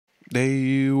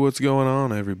Hey, what's going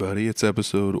on, everybody? It's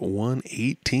episode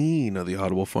 118 of the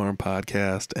Audible Farm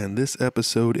Podcast, and this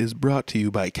episode is brought to you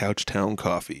by Couchtown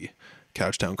Coffee.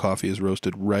 Couchtown Coffee is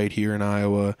roasted right here in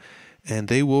Iowa, and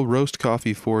they will roast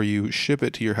coffee for you, ship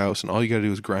it to your house, and all you got to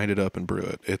do is grind it up and brew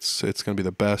it. It's going to be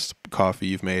the best coffee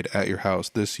you've made at your house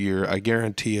this year. I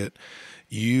guarantee it.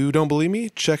 You don't believe me?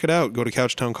 Check it out. Go to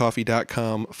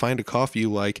couchtowncoffee.com, find a coffee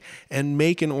you like, and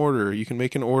make an order. You can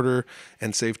make an order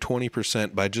and save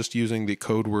 20% by just using the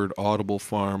code word Audible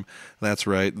Farm. That's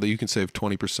right. You can save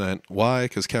 20%. Why?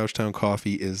 Because Couchtown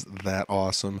Coffee is that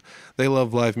awesome. They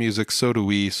love live music. So do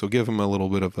we. So give them a little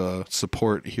bit of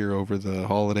support here over the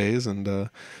holidays and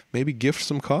maybe gift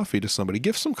some coffee to somebody.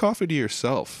 Gift some coffee to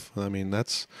yourself. I mean,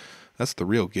 that's the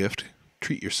real gift.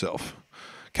 Treat yourself.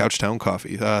 Couchtown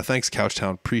Coffee. Thanks,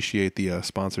 Couchtown. Appreciate the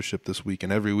sponsorship this week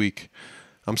and every week.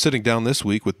 I'm sitting down this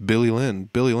week with Billy Linn.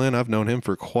 Billy Linn, I've known him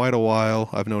for quite a while.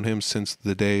 I've known him since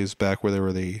the days back where they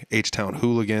were the H-Town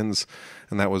Hooligans,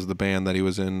 and that was the band that he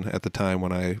was in at the time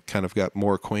when I kind of got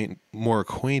more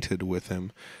acquainted with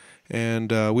him.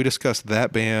 And we discussed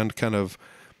that band kind of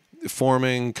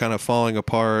forming, kind of falling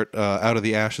apart. Out of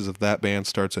the ashes of that band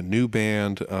starts a new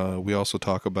band. We also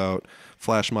talk about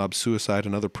Flash Mob Suicide,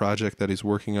 another project that he's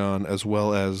working on, as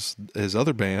well as his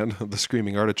other band, the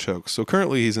Screaming Artichokes. So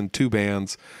currently he's in two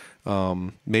bands,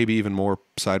 maybe even more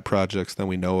side projects than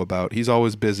we know about. He's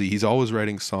always busy. He's always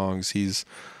writing songs. He's,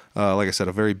 like I said,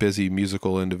 a very busy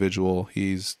musical individual.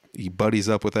 He buddies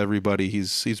up with everybody.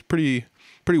 He's pretty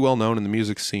well known in the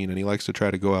music scene, and he likes to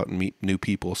try to go out and meet new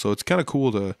people. So it's kind of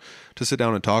cool to sit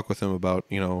down and talk with him about,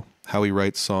 how he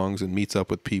writes songs and meets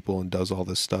up with people and does all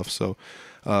this stuff. So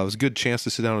it was a good chance to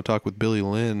sit down and talk with Billy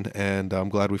Linn, and I'm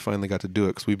glad we finally got to do it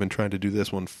because we've been trying to do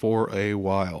this one for a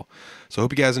while. So I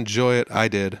hope you guys enjoy it. I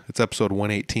did. It's episode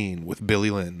 118 with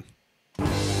Billy Linn.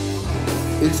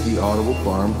 It's the Audible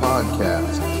Farm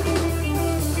Podcast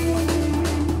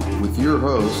with your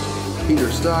host,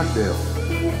 Peter Stockdale.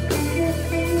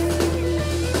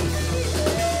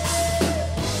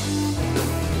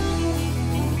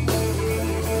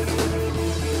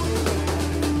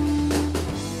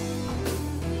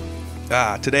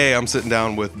 Today I'm sitting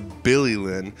down with Billy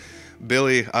Linn.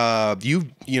 Billy, you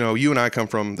and I come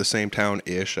from the same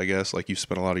town-ish, I guess. Like, you've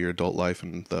spent a lot of your adult life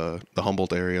in the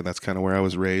Humboldt area, and that's kind of where I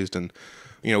was raised. And,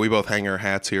 we both hang our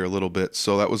hats here a little bit.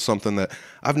 So that was something that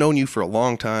I've known you for a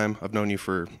long time. I've known you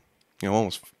for,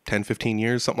 almost 10, 15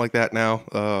 years, something like that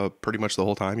now. Pretty much the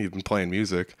whole time you've been playing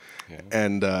music. Yeah.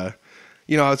 And,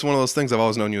 it's one of those things I've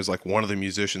always known you as, like, one of the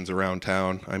musicians around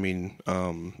town. I mean,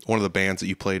 one of the bands that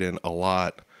you played in a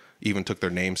lot even took their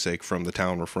namesake from the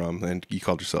town we're from, and you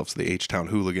called yourselves the H-Town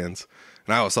Hooligans.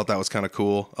 And I always thought that was kind of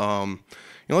cool.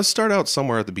 Let's start out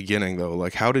somewhere at the beginning, though.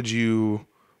 Like, how did you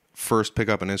first pick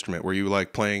up an instrument? Were you,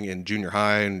 like, playing in junior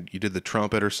high and you did the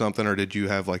trumpet or something, or did you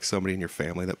have, like, somebody in your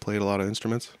family that played a lot of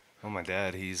instruments? Well, my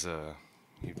dad, he's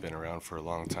been around for a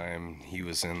long time. He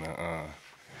was in the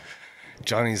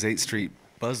Johnny's 8th Street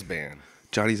Buzz Band.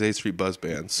 Johnny's 8th Street Buzz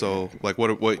Band. So, like,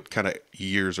 what kind of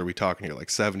years are we talking here? Like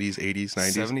 70s, 80s,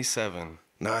 90s? 77.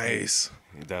 Nice.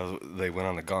 They went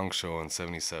on the Gong Show in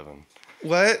 77.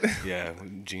 What? Yeah,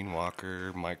 Gene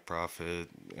Walker, Mike Prophet,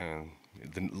 and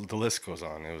the list goes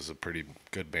on. It was a pretty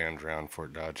good band around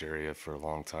Fort Dodge area for a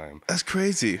long time. That's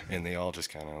crazy. And they all just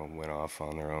kind of went off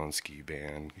on their own ski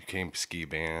band. Became ski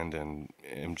band and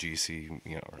MGC,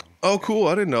 Oh, cool.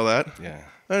 I didn't know that. Yeah.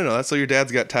 I didn't know that. So your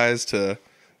dad's got ties to,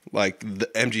 like, the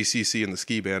MGCC and the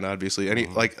ski band, obviously.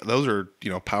 Like, those are,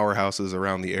 powerhouses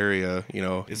around the area,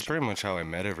 It's pretty much how I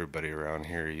met everybody around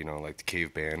here, like the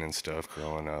cave band and stuff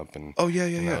growing up. And oh,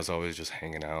 yeah. I was always just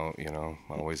hanging out,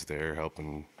 always there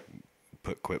helping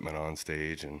put equipment on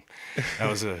stage. And I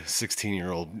was a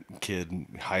 16-year-old kid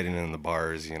hiding in the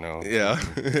bars, Yeah.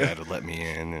 Dad would let me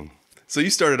in. And so you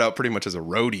started out pretty much as a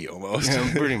roadie almost. Yeah,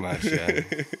 pretty much, yeah.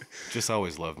 Just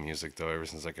always loved music, though, ever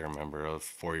since I can remember. I was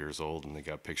 4 years old, and they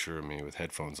got a picture of me with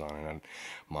headphones on, and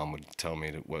Mom would tell me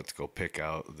what to go pick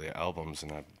out the albums,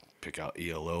 and I'd pick out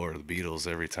ELO or the Beatles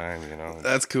every time,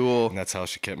 That's cool. And that's how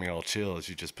she kept me all chill.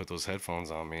 She just put those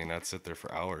headphones on me, and I'd sit there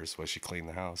for hours while she cleaned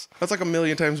the house. That's like a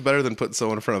million times better than putting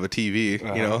someone in front of a TV,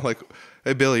 Like,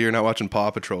 hey, Billy, you're not watching Paw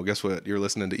Patrol. Guess what? You're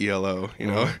listening to ELO,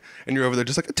 And you're over there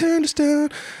just like, turn this down,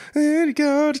 there you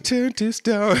go, to turn this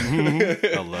down.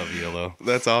 I love ELO.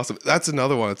 That's awesome. That's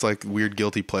another one. It's like weird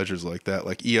guilty pleasures like that.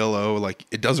 Like ELO, like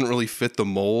it doesn't really fit the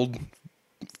mold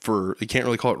you can't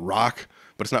really call it rock,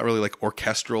 but it's not really like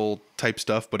orchestral type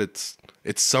stuff, but it's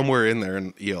somewhere in there.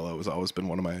 And ELO has always been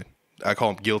one of my, I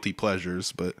call them guilty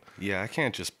pleasures, but yeah, I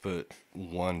can't just put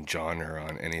one genre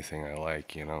on anything I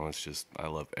like. It's just I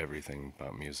love everything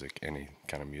about music, any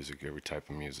kind of music, every type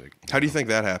of music. How do you think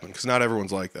that happened? Because not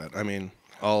everyone's like that. I mean,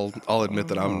 I'll admit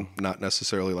that I'm not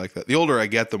necessarily like that. The older I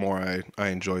get, the more I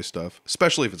enjoy stuff,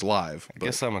 especially if it's live. I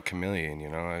guess I'm a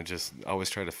chameleon, I just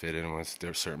always try to fit in with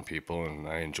there certain people, and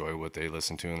I enjoy what they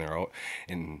listen to,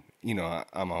 and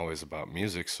I'm always about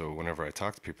music. So whenever I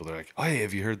talk to people, they're like, "Oh, hey,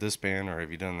 have you heard this band, or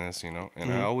have you done this?" And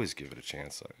I always give it a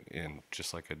chance, and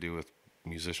just like I do with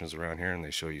musicians around here, and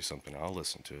they show you something, I'll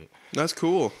listen to it. That's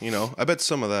cool. I bet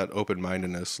some of that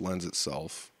open-mindedness lends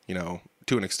itself,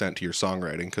 to an extent to your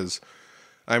songwriting, because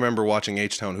I remember watching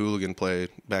H-Town Hooligan play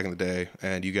back in the day,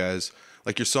 and you guys,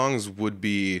 like, your songs would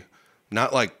be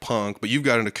not like punk, but you've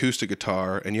got an acoustic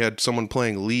guitar, and you had someone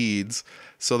playing leads,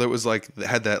 so there was like,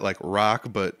 had that like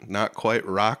rock, but not quite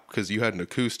rock, because you had an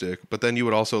acoustic, but then you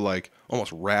would also like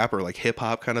almost rap or like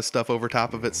hip-hop kind of stuff over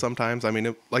top of it sometimes. I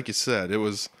mean, like you said,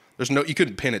 you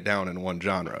couldn't pin it down in one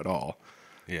genre at all.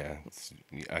 Yeah,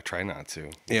 I try not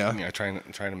to. Yeah. I mean, I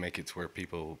try to make it to where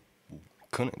people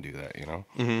couldn't do that,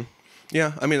 Mm-hmm.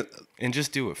 Yeah, I mean... And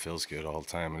just do what feels good all the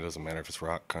time. It doesn't matter if it's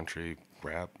rock, country,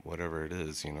 rap, whatever it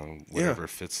is, whatever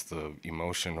fits the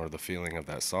emotion or the feeling of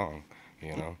that song,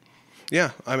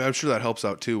 Yeah, I mean, I'm sure that helps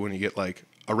out, too, when you get, like,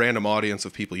 a random audience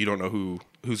of people. You don't know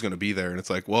who's going to be there, and it's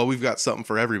like, well, we've got something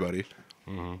for everybody.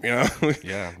 Mm-hmm.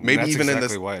 Yeah. Maybe that's even exactly in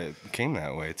this... why it came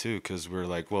that way, too, because we're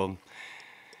like, well...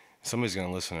 Somebody's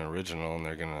gonna listen to original,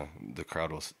 and the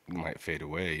crowd might fade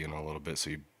away, a little bit. So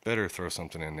you better throw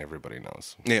something in everybody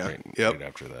knows. Yeah. Right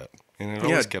after that, and it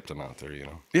always kept them out there,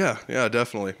 Yeah,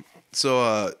 definitely.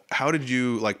 So, how did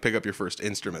you like pick up your first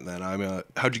instrument then?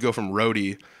 How'd you go from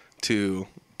roadie to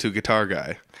guitar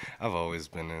guy? I've always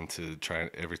been into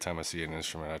trying. Every time I see an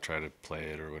instrument, I try to play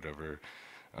it or whatever.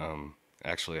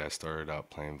 Actually, I started out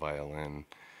playing violin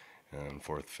in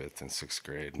 4th, 5th, and 6th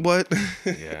grade. What?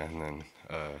 Yeah, and then.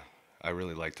 I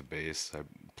really liked the bass. I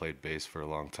played bass for a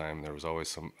long time. There was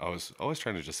always I was always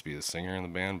trying to just be the singer in the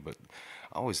band, but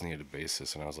I always needed a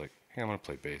bassist, and I was like, hey, I'm going to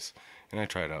play bass. And I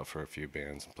tried out for a few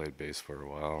bands and played bass for a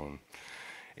while.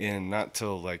 And not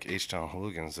till like H-Town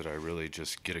Hooligans did I really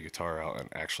just get a guitar out and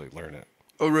actually learn it.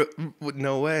 Oh,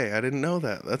 no way. I didn't know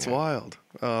that. That's wild.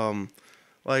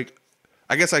 Like,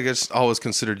 I guess I just always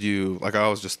considered you, like, I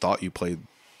always just thought you played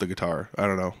the guitar. I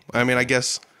don't know. I mean, I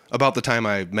guess... About the time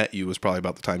I met you was probably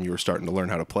about the time you were starting to learn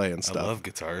how to play and stuff. I love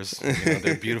guitars.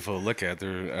 They're beautiful to look at.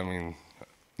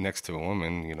 Next to a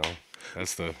woman,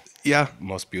 that's the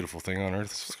most beautiful thing on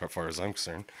earth as far as I'm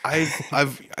concerned.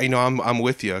 I'm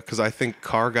with you, because I think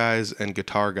car guys and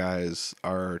guitar guys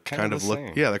are kind of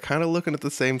they're kind of looking at the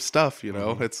same stuff.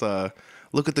 Mm-hmm. It's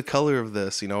look at the color of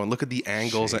this, and look at the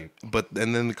angles, and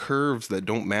then the curves that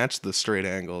don't match the straight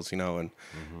angles, and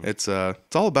mm-hmm. it's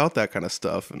all about that kind of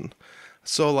stuff. And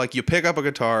so, like, you pick up a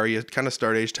guitar, you kind of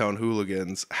start H-Town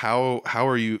Hooligans. How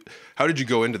did you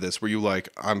go into this? Were you like,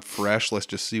 I'm fresh, let's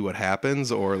just see what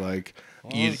happens? Or, like,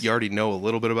 you already know a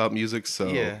little bit about music, so...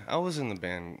 Yeah, I was in the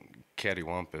band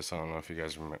Cattywampus. I don't know if you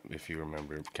guys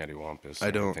remember Cattywampus. I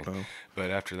don't know.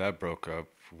 But after that broke up,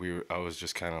 I was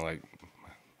just kind of like,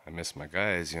 I miss my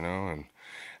guys, and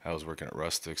I was working at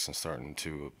Rustics and starting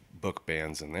to book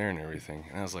bands in there and everything.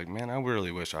 And I was like, man, I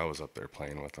really wish I was up there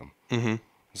playing with them. Mm-hmm.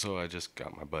 So I just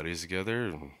got my buddies together,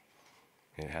 and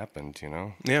it happened,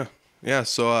 Yeah.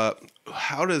 So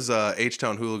how does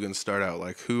H-Town Hooligans start out?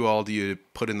 Like, who all do you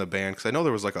put in the band? Because I know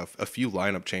there was like a few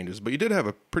lineup changes, but you did have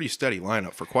a pretty steady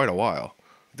lineup for quite a while.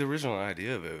 The original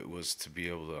idea of it was to be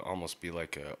able to almost be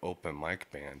like an open mic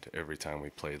band. Every time we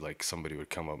played, like, somebody would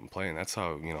come up and play, and that's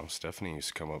how, Stephanie used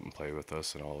to come up and play with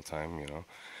us and all the time,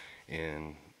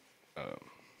 And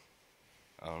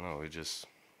I don't know, it just...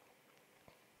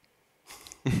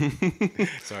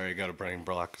 Sorry, I got a brain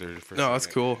block there. No, that's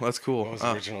cool. That's cool. What was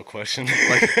the original question?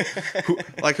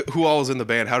 who all was in the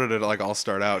band? How did it like all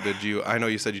start out? I know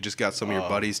you said you just got some of your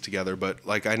buddies together, but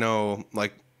like I know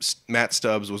like Matt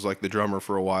Stubbs was like the drummer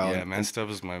for a while. Yeah, Matt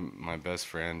Stubbs is my best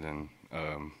friend, and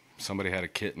somebody had a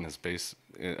kit in his base.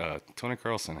 Tony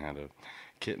Carlson had a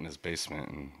kit in his basement,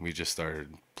 and we just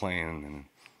started playing, and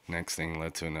next thing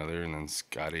led to another, and then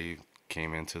Scotty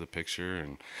came into the picture,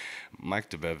 and Mike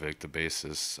DeBevic, the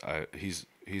bassist,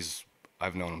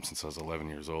 I've known him since I was 11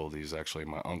 years old. He's actually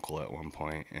my uncle at one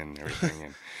point and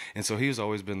everything, and so he's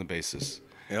always been the bassist.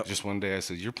 Yep. Just one day I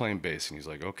said, you're playing bass, and he's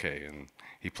like, okay, and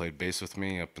he played bass with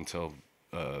me up until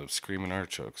Screaming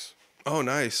Artichokes. Oh,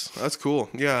 nice. That's cool.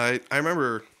 Yeah, I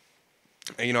remember,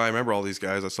 I remember all these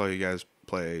guys. I saw you guys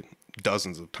play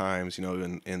dozens of times,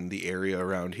 in the area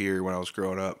around here when I was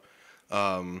growing up.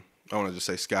 I want to just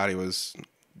say Scotty was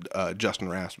Justin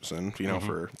Rasmussen, you know,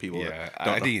 for people Yeah, that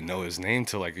don't I know. didn't know his name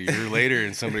till like a year later,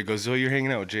 and somebody goes, "Oh, you're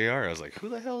hanging out with JR." I was like, "Who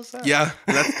the hell is that?" Yeah,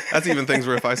 and that's even things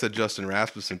where if I said Justin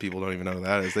Rasmussen, people don't even know who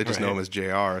that is. They just know Right. him as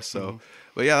JR. So,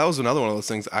 but yeah, that was another one of those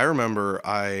things. I remember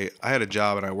I had a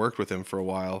job and I worked with him for a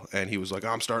while, and he was like,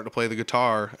 "I'm starting to play the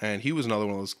guitar," and he was another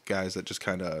one of those guys that just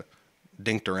kind of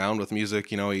dinked around with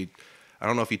music. You know, I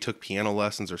don't know if he took piano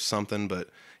lessons or something, but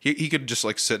he could just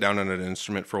like sit down on an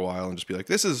instrument for a while and just be like,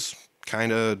 "This is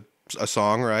kind of a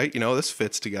song, right? You know, this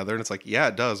fits together." And it's like, yeah,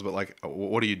 it does, but like,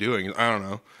 what are you doing? I don't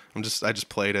know. I just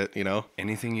played it, you know?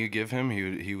 Anything you give him,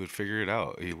 he would figure it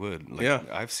out. He would. Like, Yeah.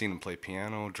 I've seen him play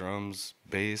piano, drums,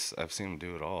 bass. I've seen him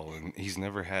do it all, and he's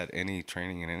never had any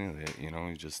training in any of it. You know,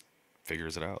 he just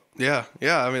figures it out. Yeah.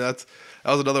 Yeah. I mean, that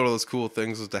was another one of those cool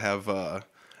things was to have,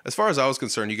 as far as I was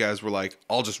concerned, you guys were like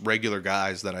all just regular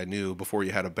guys that I knew before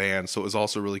you had a band. So it was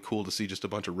also really cool to see just a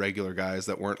bunch of regular guys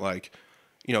that weren't like,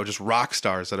 you know, just rock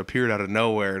stars that appeared out of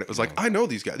nowhere. And it was like, I know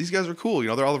these guys. These guys are cool. You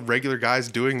know, they're all regular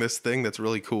guys doing this thing that's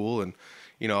really cool. And,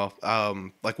 you know,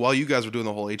 like while you guys were doing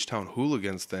the whole H-Town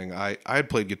Hooligans thing, I had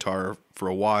played guitar for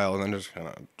a while and then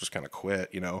just kind of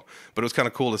quit, you know. But it was kind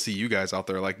of cool to see you guys out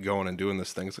there like going and doing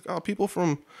this thing. It's like, oh, people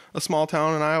from a small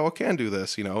town in Iowa can do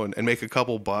this, you know, and make a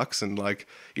couple bucks and like,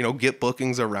 you know, get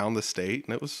bookings around the state.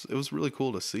 And it was really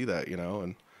cool to see that, you know.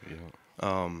 And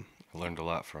I learned a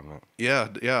lot from it. yeah,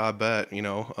 I bet. You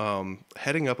know,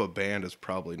 heading up a band is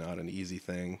probably not an easy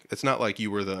thing. It's not like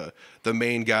you were the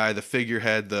main guy, the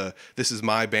figurehead, this is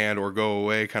my band or go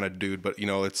away kind of dude. But you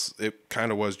know, it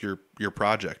kind of was your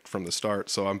project from the start.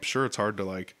 So I'm sure it's hard to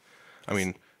like. I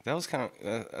mean, That was kind of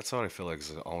that's what I feel like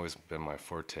has always been my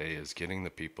forte is getting the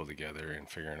people together and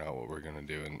figuring out what we're gonna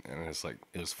do, and it's like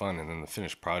it was fun. And then the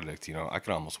finished product, you know, I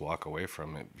could almost walk away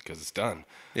from it because it's done.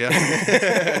 yeah,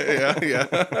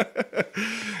 yeah,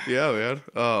 yeah,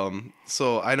 man.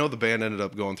 So I know the band ended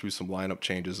up going through some lineup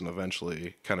changes and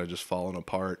eventually kind of just falling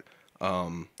apart.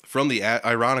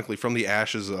 Ironically, from the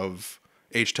ashes of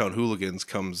H-Town Hooligans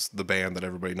comes the band that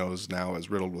everybody knows now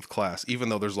as Riddled with Class. Even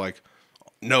though there's like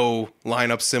no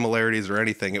lineup similarities or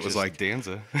anything, it was Just like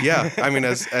Danza. yeah. I mean,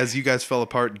 as you guys fell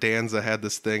apart, Danza had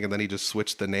this thing, and then he just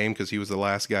switched the name because he was the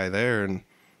last guy there and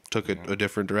took it a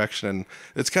different direction. And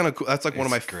it's kind of cool. That's like one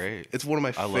of my great. It's one of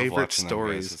my I love favorite watching them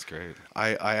guys. stories. It's great.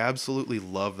 I absolutely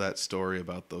love that story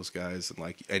about those guys and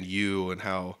like and you and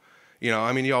how. You know,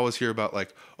 I mean, you always hear about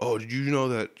like, oh, did you know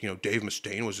that, you know, Dave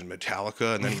Mustaine was in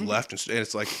Metallica and then he left, and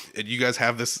it's like, and you guys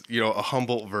have this, you know, a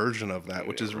Humboldt version of that,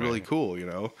 which is really cool, you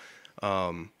know.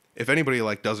 If anybody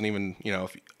like doesn't even, you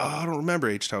know, I don't remember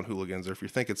H-Town Hooligans, or if you're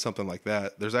thinking something like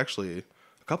that, there's actually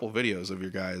a couple videos of your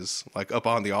guys like up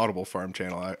on the Audible Farm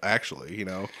channel, actually, you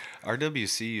know.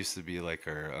 RWC used to be like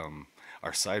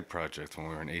our side project when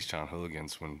we were in H-Town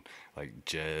Hooligans, when like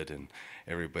Jed and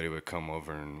everybody would come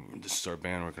over and this is our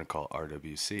band we're gonna call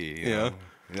RWC. You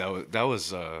know? That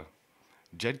was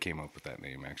Jed came up with that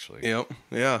name actually. Yep.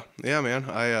 Yeah, man.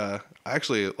 I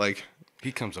actually like.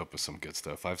 He comes up with some good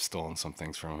stuff. I've stolen some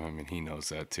things from him, and he knows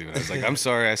that too. And I was like, I'm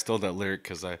sorry I stole that lyric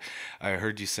because I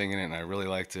heard you singing it, and I really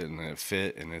liked it, and it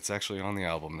fit, and it's actually on the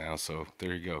album now. So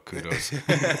there you go. Kudos.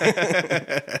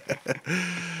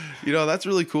 You know, that's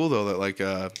really cool though. That like,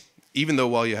 even though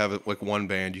while you have like one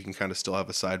band, you can kind of still have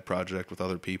a side project with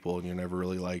other people, and you're never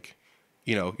really like,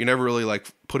 you know, you're never really like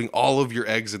putting all of your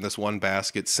eggs in this one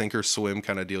basket, sink or swim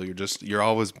kind of deal. You're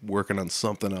always working on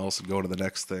something else and going to the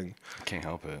next thing. Can't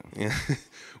help it. Yeah.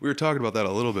 We were talking about that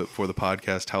a little bit before the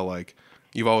podcast, how like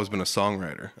you've always been a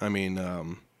songwriter. I mean,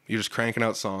 you're just cranking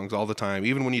out songs all the time,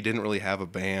 even when you didn't really have a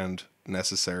band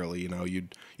necessarily, you know,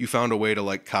 you found a way to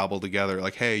like cobble together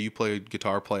like, hey, you played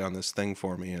guitar play on this thing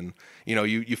for me, and you know,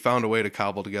 you found a way to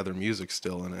cobble together music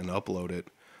still and upload it.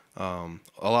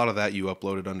 A lot of that you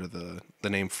uploaded under the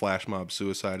name Flash Mob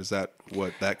Suicide. Is that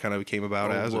what that kind of came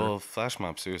about as? Well, Flash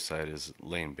Mob Suicide is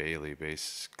Lane Bailey.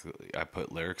 Basically, I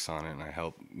put lyrics on it and I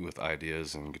help with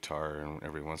ideas and guitar and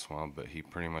every once in a while, but he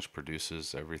pretty much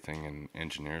produces everything and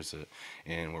engineers it.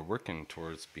 And we're working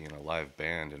towards being a live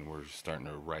band, and we're starting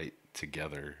to write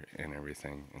together and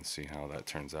everything and see how that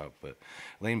turns out. But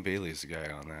Lane Bailey's the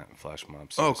guy on that Flash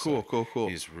Mob Suicide. Oh, cool.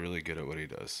 He's really good at what he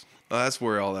does. That's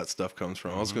where all that stuff comes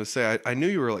from. I was going to say, I knew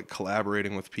you were like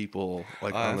collaborating with people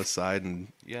like on the side,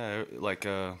 and yeah, like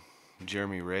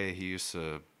Jeremy Ray, he used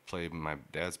to play in my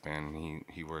dad's band.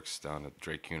 He works down at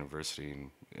Drake University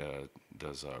and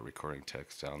does recording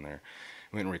techs down there.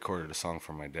 Went and recorded a song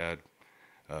for my dad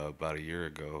about a year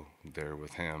ago there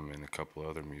with him and a couple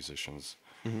other musicians.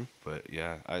 Mm-hmm. But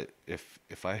yeah,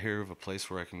 if I hear of a place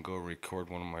where I can go record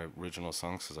one of my original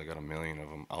songs, because I got a million of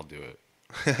them, I'll do it.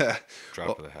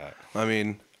 Drop of the hat. I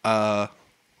mean,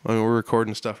 I mean, we're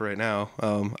recording stuff right now.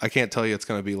 I can't tell you it's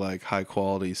going to be like high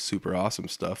quality, super awesome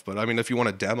stuff. But I mean, if you want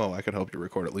a demo, I could help you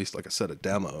record at least like a set of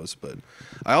demos. But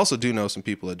I also do know some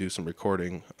people that do some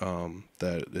recording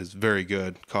that is very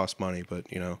good, costs money,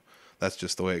 but you know, that's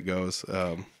just the way it goes.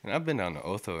 And I've been down to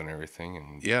Otho and everything,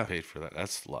 and Yeah. paid for that.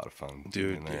 That's a lot of fun,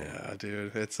 Dude, being there. yeah,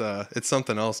 dude. It's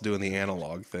something else doing the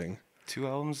analog thing. 2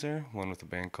 albums there. One with a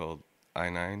band called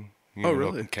I9. You Oh, know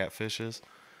really? what Catfish is?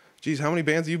 Geez, how many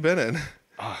bands have you been in?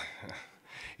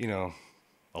 You know,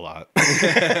 a lot.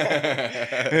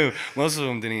 Most of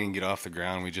them didn't even get off the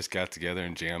ground. We just got together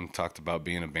and jammed, talked about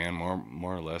being a band,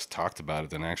 more or less talked about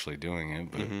it than actually doing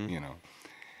it. But you know,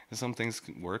 some things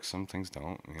work, some things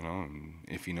don't. You know, and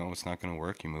if you know it's not going to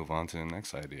work, you move on to the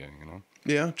next idea. You know.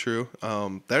 Yeah, true.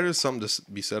 There is something to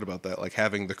be said about that, like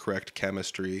having the correct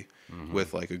chemistry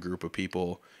with like a group of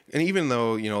people. And even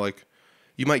though, you know, like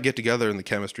you might get together and the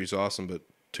chemistry's awesome, but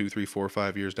 2, 3, 4,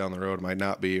 5 years down the road it might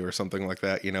not be, or something like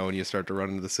that, you know, and you start to run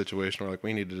into the situation where like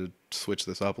we needed to switch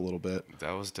this up a little bit.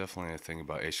 That was definitely a thing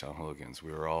about Asian Hooligans.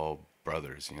 We were all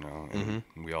brothers, you know, and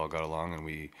we all got along, and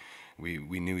we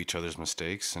knew each other's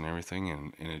mistakes and everything,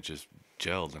 and it just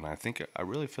gelled. And I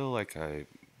really feel like I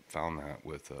found that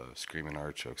with Screaming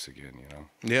Artichokes again, you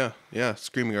know. Yeah.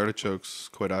 Screaming Artichokes,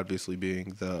 quite obviously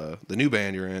being the new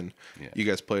band you're in. Yeah. You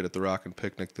guys played at the Rockin'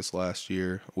 Picnic this last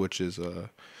year, which is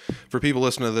for people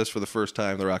listening to this for the first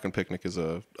time, the Rockin' Picnic is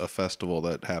a festival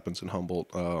that happens in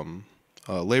Humboldt.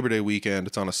 Labor Day weekend.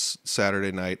 It's on a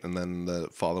Saturday night, and then the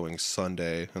following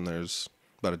Sunday, and there's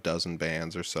about a dozen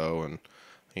bands or so, and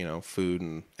you know, food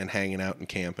and hanging out and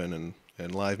camping and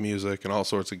live music and all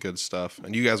sorts of good stuff.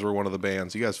 And you guys were one of the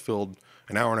bands. You guys filled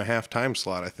an hour and a half time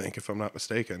slot, I think, if I'm not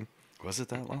mistaken. Was it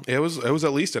that long? It was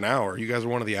at least an hour. You guys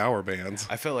were one of the hour bands.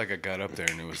 I felt like I got up there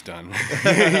and it was done.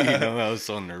 You know, I was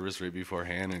so nervous right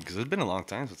beforehand, because it's been a long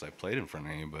time since I played in front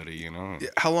of anybody, you know. Yeah,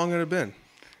 how long had it been?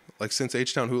 Like since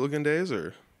H-Town Hooligan days,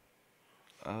 or?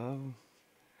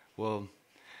 Well,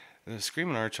 the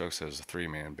Screaming Artichokes was a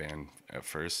 3-man band at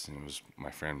first, and it was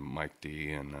my friend Mike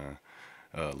D and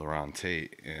Laurent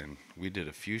Tate, and we did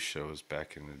a few shows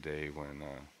back in the day when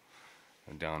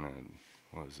down in,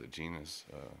 what was it, Gina's?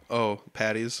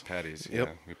 Patty's. Patty's, yeah.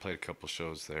 Yep. We played a couple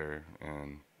shows there,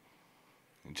 and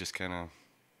it just kind of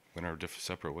went our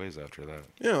separate ways after that.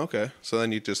 Yeah, okay. So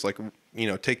then you just like, you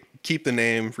know, keep the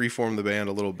name, reform the band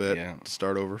a little bit,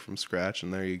 start over from scratch,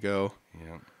 and there you go.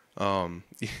 Yeah.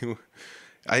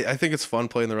 I think it's fun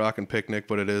playing the Rockin' Picnic,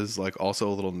 but it is like also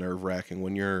a little nerve wracking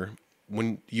when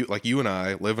you like you and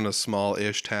I live in a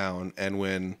small-ish town, and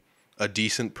when a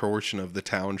decent portion of the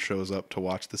town shows up to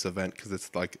watch this event because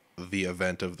it's like the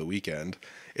event of the weekend,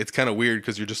 it's kind of weird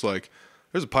because you're just like,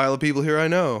 there's a pile of people here I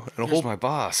know, and Here's my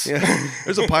boss. Yeah,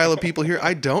 there's a pile of people here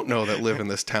I don't know that live in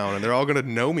this town, and they're all gonna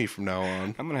know me from now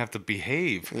on. I'm gonna have to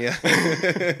behave. Yeah.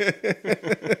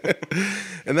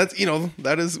 And that's, you know,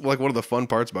 that is like one of the fun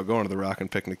parts about going to the Rockin'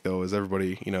 Picnic, though, is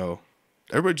everybody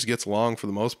just gets along for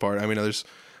the most part. I mean, I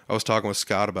was talking with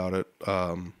Scott about it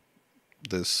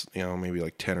this, you know, maybe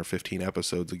like 10 or 15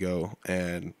 episodes ago,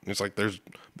 and it's like there's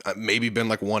maybe been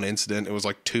like one incident. It was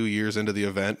like 2 years into the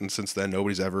event, and since then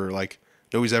nobody's ever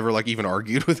even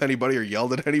argued with anybody or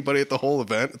yelled at anybody at the whole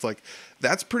event. It's like,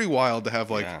 that's pretty wild to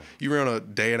have, like, you were on a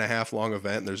 1.5 day long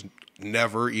event and there's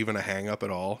never even a hang up at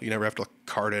all. You never have to like,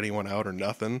 cart anyone out or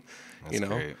nothing. That's you know?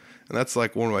 great. And that's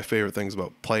like one of my favorite things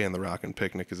about playing the Rockin'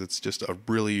 Picnic, is it's just a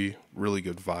really, really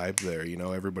good vibe there. You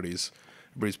know, everybody's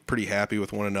pretty happy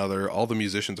with one another. All the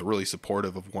musicians are really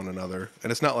supportive of one another.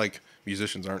 And it's not like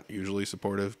musicians aren't usually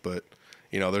supportive, but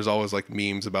you know, there's always like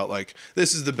memes about like,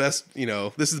 this is the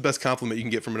best compliment you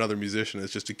can get from another musician.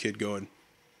 It's just a kid going,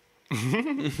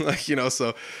 like, you know,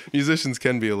 so musicians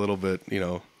can be a little bit, you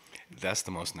know. That's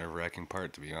the most nerve-wracking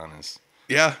part, to be honest.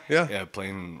 Yeah. Yeah,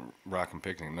 playing Rockin'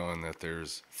 Picnic, knowing that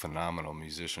there's phenomenal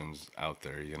musicians out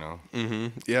there, you know?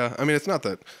 Mm-hmm. Yeah, I mean, it's not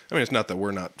that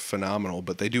we're not phenomenal,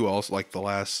 but they do also, like this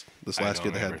last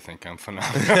year they had. I think I'm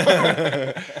phenomenal.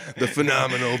 The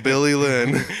phenomenal Billy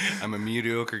Linn. I'm a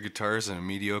mediocre guitarist and a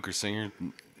mediocre singer.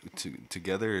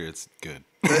 Together, it's good.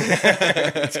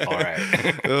 It's all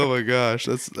right. Oh my gosh,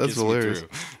 that's hilarious.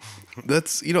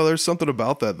 That's, you know, there's something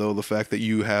about that though. The fact that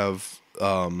you have,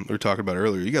 we were talking about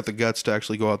earlier, you got the guts to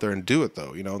actually go out there and do it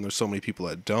though, you know, and there's so many people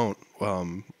that don't.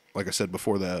 Like I said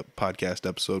before the podcast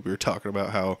episode, we were talking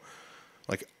about how,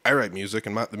 like, I write music,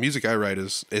 and the music I write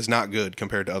is not good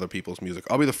compared to other people's music.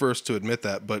 I'll be the first to admit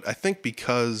that, but I think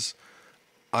because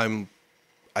I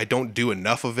don't do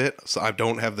enough of it, so I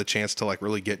don't have the chance to like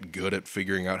really get good at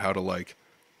figuring out how to like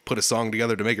put a song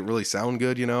together to make it really sound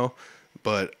good, you know.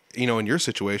 But you know, in your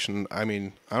situation, I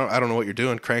mean, I don't know what you're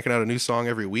doing, cranking out a new song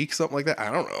every week, something like that. I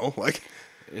don't know, like.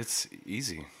 It's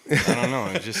easy. I don't know.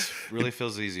 It just really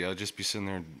feels easy. I'll just be sitting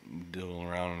there diddling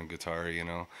around on a guitar,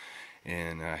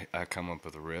 and I come up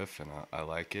with a riff, and I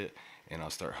like it, and I'll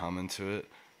start humming to it,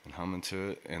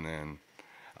 and then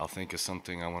I'll think of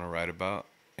something I want to write about,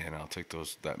 and I'll take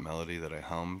that melody that I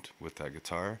hummed with that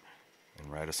guitar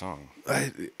and write a song.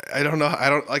 I don't know. I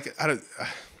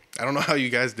don't know how you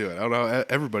guys do it. I don't know.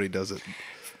 Everybody does it.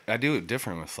 I do it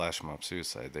different with Flash Mob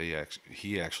Suicide.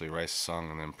 He actually writes a song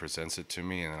and then presents it to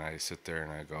me, and then I sit there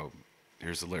and I go,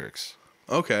 "Here's the lyrics."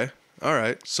 Okay, all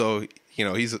right. So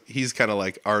he's kind of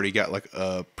like already got like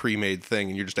a pre-made thing,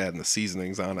 and you're just adding the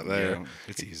seasonings on it there. Yeah,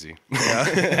 it's easy.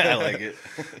 Yeah, I like it.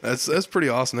 That's pretty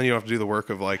awesome. Then you don't have to do the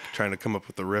work of like trying to come up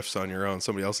with the riffs on your own.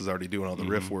 Somebody else is already doing all the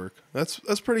riff work. That's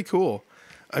pretty cool.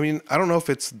 I mean, I don't know if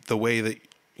it's the way that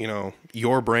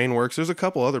your brain works. There's a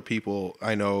couple other people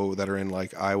I know that are in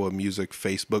like Iowa music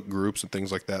Facebook groups and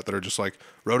things like that are just like,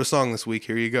 wrote a song this week,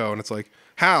 here you go. And it's like,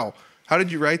 how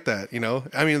did you write that?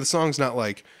 I mean, the song's not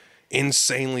like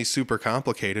insanely super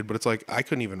complicated, but it's like, I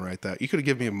couldn't even write that. You could have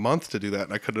given me a month to do that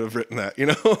and I could have written that,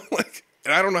 like,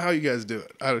 and I don't know how you guys do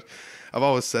it. I've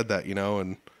always said that,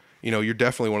 and you're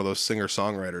definitely one of those singer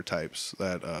songwriter types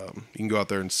that you can go out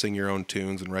there and sing your own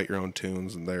tunes and write your own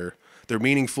tunes, and they're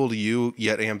meaningful to you,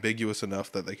 yet ambiguous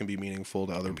enough that they can be meaningful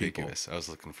to other people. I was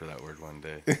looking for that word one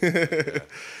day. Yeah.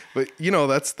 But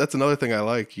that's another thing I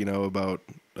like, about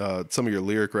some of your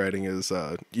lyric writing is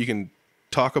you can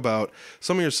talk about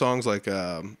some of your songs, like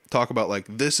talk about like,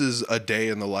 this is a day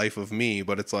in the life of me,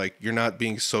 but it's like you're not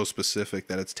being so specific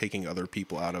that it's taking other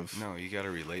people out of. No, you got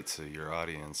to relate to your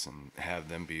audience and have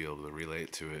them be able to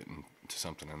relate to it and to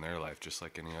something in their life, just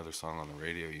like any other song on the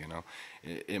radio.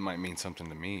 It might mean something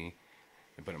to me,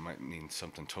 but it might mean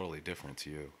something totally different to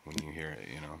you when you hear it,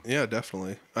 Yeah,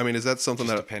 definitely. I mean, is that something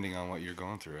just that... depending on what you're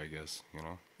going through, I guess,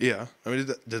 Yeah. I mean,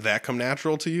 did that come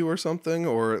natural to you or something?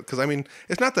 Or, because, I mean,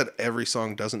 it's not that every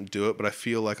song doesn't do it, but I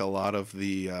feel like a lot of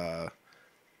the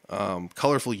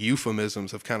colorful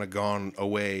euphemisms have kind of gone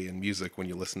away in music when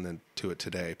you listen to it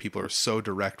today. People are so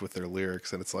direct with their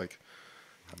lyrics, and it's like,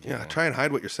 yeah, try and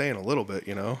hide what you're saying a little bit,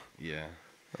 Yeah.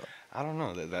 I don't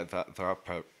know. That thought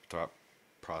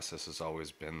process has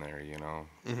always been there,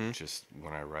 Just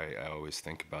when I write, I always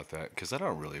think about that, because I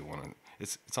don't really want to.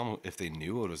 It's almost, if they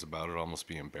knew what it was about, it'd almost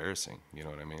be embarrassing. You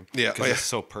know what I mean? Yeah. Because it's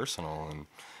so personal, and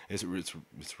it's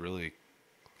really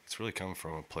coming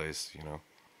from a place,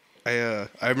 I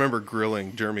remember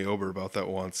grilling Jeremy Ober about that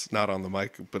once, not on the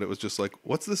mic, but it was just like,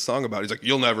 what's this song about? He's like,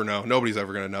 you'll never know. Nobody's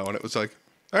ever gonna know. And it was like,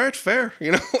 all right, fair.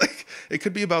 Like, it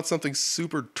could be about something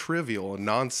super trivial and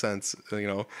nonsense,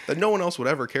 that no one else would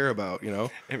ever care about,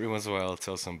 Every once in a while, I'll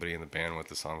tell somebody in the band what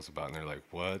the song's about, and they're like,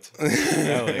 what?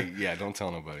 I'm like, yeah, don't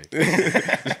tell nobody.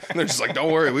 They're just like, don't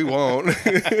worry, we won't.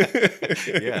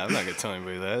 Yeah, I'm not going to tell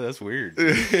anybody that. That's weird.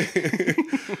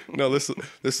 No, this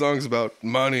song's about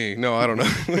money. No, I don't know.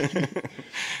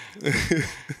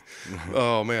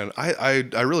 Oh man,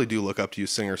 I really do look up to you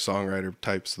singer-songwriter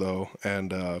types though,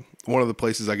 and one of the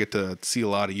places I get to see a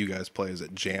lot of you guys play is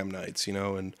at jam nights,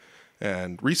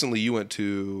 and recently you went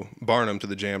to Barnum to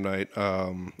the jam night.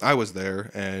 I was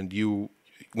there, and you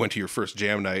went to your first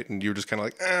jam night, and you were just kind of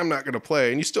like, I'm not gonna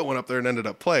play, and you still went up there and ended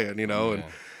up playing, Yeah.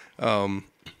 and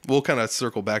we'll kind of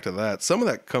circle back to that. Some of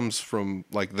that comes from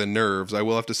like the nerves. I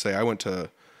will have to say, I went to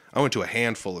a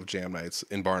handful of jam nights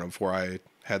in Barnum before I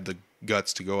had the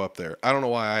guts to go up there. I don't know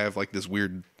why I have like this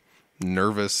weird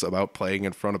nervous about playing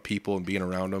in front of people and being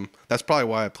around them. That's probably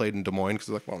why I played in Des Moines, because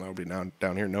like, well, nobody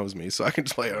down here knows me, so I can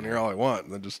just play down here all I want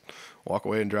and then just walk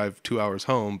away and drive 2 hours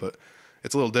home. But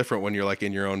it's a little different when you're like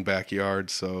in your own backyard.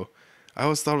 So I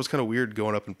always thought it was kind of weird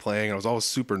going up and playing. I was always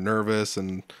super nervous,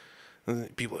 and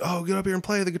people, oh, get up here and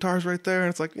play, the guitar's right there, and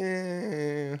it's like,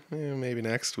 maybe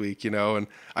next week, and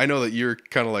I know that you're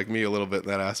kind of like me a little bit in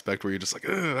that aspect where you're just like,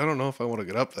 I don't know if I want to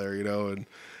get up there, and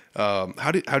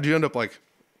how'd you end up like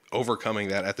overcoming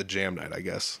that at the jam night, I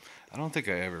guess? I don't think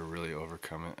I ever really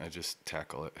overcome it. I just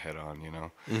tackle it head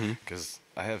on, because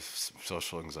I have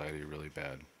social anxiety really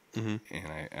bad, and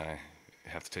I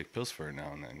have to take pills for it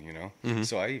now and then,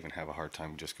 so I even have a hard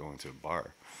time just going to a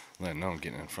bar, let alone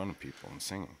getting in front of people and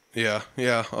singing. Yeah.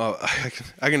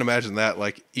 I can imagine that.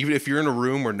 Like, even if you're in a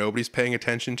room where nobody's paying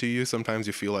attention to you, sometimes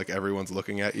you feel like everyone's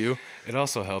looking at you. It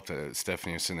also helped that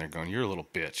Stephanie was sitting there going, "You're a little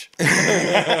bitch."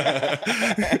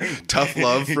 Tough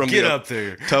love from up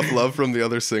there. Tough love from the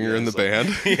other singer in the band.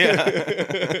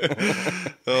 Yeah.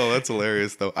 Oh, that's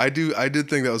hilarious though. I did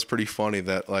think that was pretty funny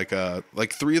that like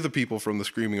 3 of the people from the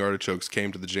Screaming Artichokes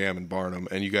came to the jam in Barnum,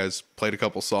 and you guys played a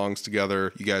couple songs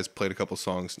together. You guys played a couple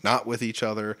songs not with each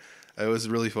other. It was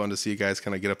really fun to see you guys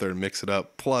kind of get up there and mix it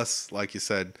up. Plus, like you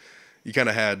said, you kind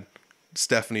of had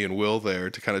Stephanie and Will there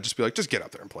to kind of just be like, just get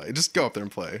up there and play. Just go up there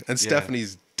and play. And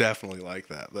Stephanie's definitely like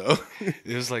that, though.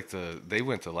 It was like they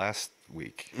went to last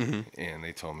week, and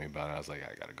they told me about it. I was like,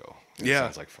 I got to go. It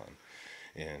sounds like fun.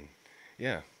 And,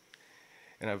 yeah.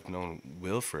 And I've known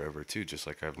Will forever, too, just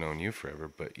like I've known you forever.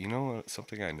 But you know what?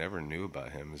 Something I never knew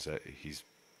about him is that he's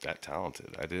that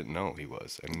talented. I didn't know he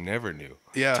was. I never knew.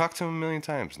 Yeah. Talked to him a million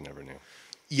times, never knew.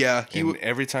 Yeah.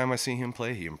 Every time I see him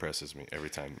play, he impresses me. Every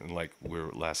time. And like we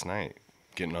were last night,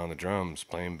 getting on the drums,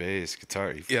 playing bass,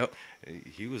 guitar.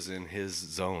 He was in his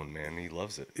zone, man. He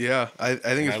loves it. Yeah. I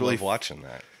think it's really love watching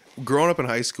that. Growing up in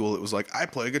high school, it was like, I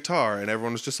play guitar, and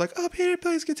everyone was just like, oh, Peter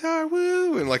plays guitar,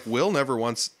 woo! And like, Will never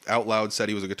once out loud said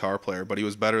he was a guitar player, but he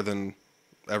was better than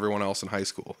everyone else in high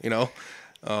school, you know?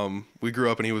 We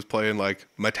grew up and he was playing like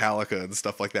Metallica and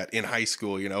stuff like that in high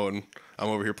school, you know, and I'm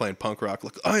over here playing punk rock.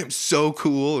 Like, I am so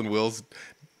cool, and Will's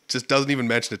just doesn't even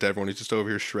mention it to everyone. He's just over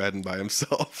here shredding by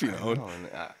himself, you know? And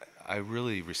I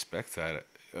really respect that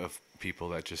of people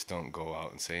that just don't go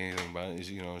out and say anything about it.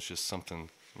 You know, it's just something,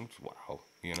 wow.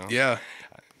 You know? Yeah.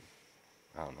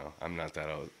 I don't know. I'm not that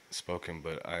outspoken,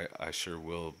 but I sure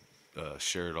will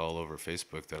share it all over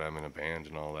Facebook that I'm in a band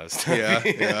and all that stuff.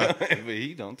 Yeah. But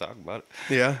he don't talk about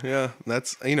it. Yeah.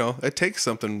 That's, you know, it takes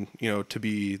something, you know, to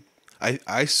be.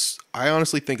 I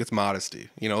honestly think it's modesty,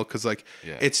 you know, because like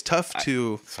it's tough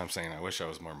to. So I'm saying I wish I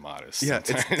was more modest. Yeah,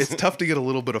 it's tough to get a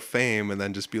little bit of fame and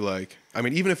then just be like, I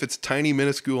mean, even if it's tiny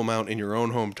minuscule amount in your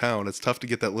own hometown, it's tough to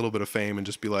get that little bit of fame and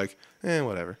just be like,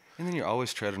 whatever. And then you're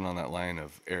always treading on that line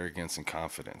of arrogance and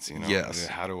confidence, you know. Yes.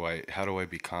 How do I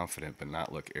be confident but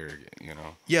not look arrogant, you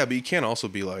know? Yeah, but you can't also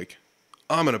be like,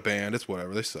 I'm in a band. It's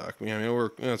whatever. They suck. I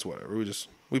mean, it's whatever.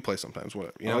 We play sometimes.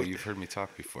 Whatever. You know? You've heard me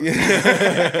talk before.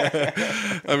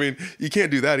 I mean, you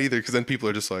can't do that either because then people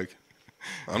are just like,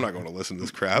 I'm not going to listen to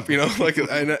this crap. You know, like,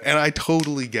 and I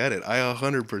totally get it. I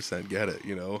 100% get it.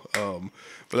 You know,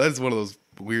 but that's one of those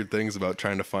weird things about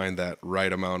trying to find that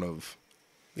right amount of,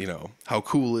 you know, how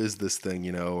cool is this thing?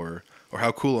 You know, or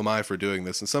how cool am I for doing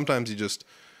this? And sometimes you just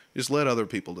let other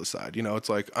people decide. You know, it's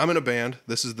like, I'm in a band.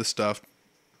 This is the stuff.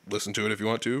 Listen to it if you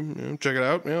want to, you know, check it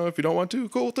out. You know, if you don't want to,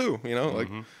 cool too. You know, like,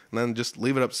 and then just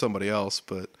leave it up to somebody else.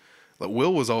 But like,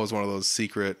 Will was always one of those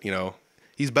secret. You know,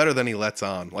 he's better than he lets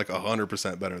on, like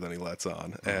 100% better than he lets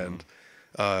on, and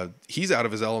he's out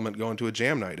of his element going to a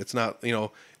jam night. It's not, you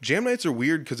know, jam nights are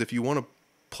weird because if you want to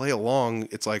play along,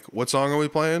 it's like, what song are we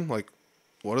playing? Like,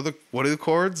 what are the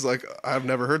chords? Like, I've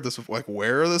never heard this. Like,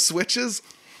 where are the switches?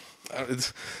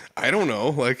 I don't know.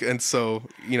 Like, and so,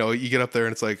 you know, you get up there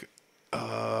and it's like.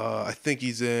 I think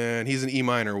he's in E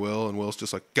minor, Will, and Will's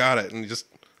just like, got it, and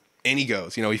he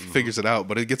goes, you know, he figures it out.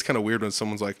 But it gets kind of weird when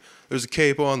someone's like, there's a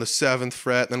capo on the 7th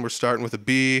fret, and then we're starting with a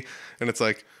B, and it's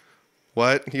like,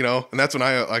 what, you know? And that's when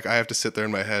I have to sit there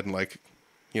in my head and like,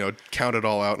 you know, count it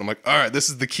all out, and I'm like, all right, this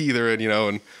is the key they're in, you know.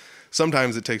 And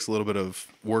sometimes it takes a little bit of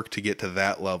work to get to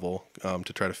that level,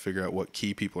 to try to figure out what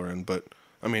key people are in. But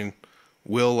I mean,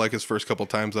 Will, like his first couple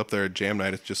times up there at jam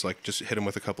night, it's just like, just hit him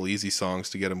with a couple easy songs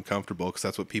to get him comfortable, because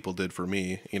that's what people did for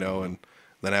me, you know. And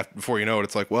then before you know it,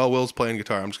 it's like, well, Will's playing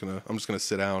guitar. I'm just gonna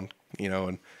sit down, you know.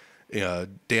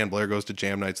 And Dan Blair goes to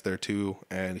jam nights there too,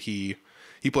 and he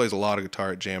plays a lot of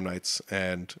guitar at jam nights.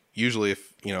 And usually,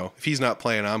 if he's not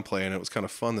playing, I'm playing. It was kind of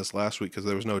fun this last week because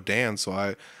there was no Dan, so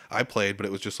I played, but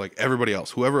it was just like everybody else,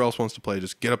 whoever else wants to play,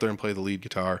 just get up there and play the lead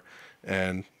guitar.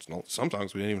 And some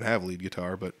songs we didn't even have lead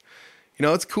guitar, but. You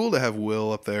know, it's cool to have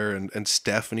Will up there and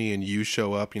Stephanie and you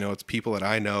show up. You know, it's people that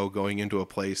I know going into a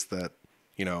place that,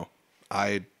 you know,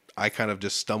 I kind of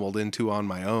just stumbled into on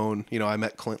my own. You know, I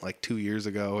met Clint like 2 years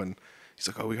ago, and he's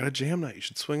like, oh, we got a jam night. You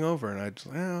should swing over. And I just,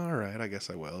 all right, I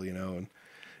guess I will, you know. And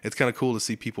it's kind of cool to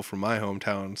see people from my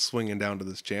hometown swinging down to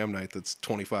this jam night that's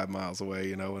 25 miles away,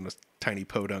 you know, in a tiny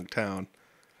podunk town.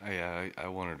 I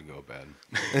wanted to go bad.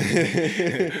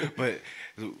 But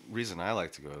the reason I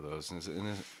like to go to those is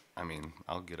I mean,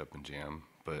 I'll get up and jam,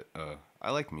 but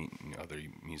I like meeting other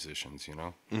musicians, you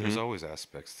know? Mm-hmm. There's always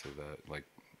aspects to that. Like,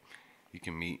 you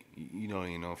can meet, you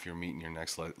know, if you're meeting your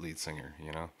next lead singer,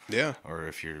 you know? Yeah. Or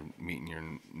if you're meeting your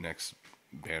next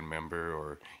band member,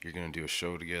 or you're going to do a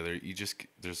show together.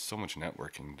 There's so much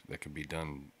networking that can be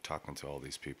done talking to all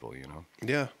these people, you know?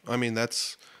 Yeah. I mean,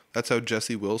 that's how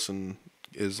Jesse Wilson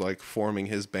is like forming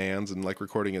his bands and like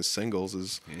recording his singles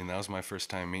and that was my first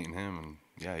time meeting him, and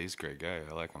yeah, he's a great guy.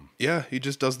 I like him. Yeah, he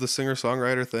just does the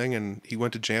singer-songwriter thing, and he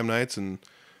went to jam nights, and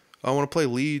I want to play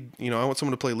lead. You know, I want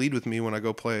someone to play lead with me when I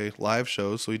go play live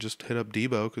shows. So he just hit up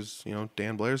Debo because, you know,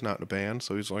 Dan Blair's not in a band.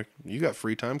 So he's like, you got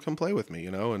free time, come play with me,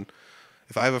 you know. And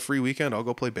if I have a free weekend, I'll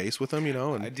go play bass with him, you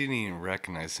know. And I didn't even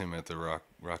recognize him at the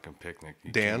Rock and Picnic.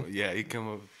 Dan? He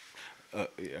come up.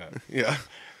 Yeah. Yeah.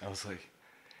 I was like,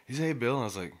 he's hey Bill. And I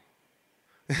was like,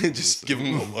 Just give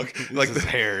him a look. like his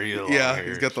hair.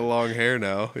 He's got the long hair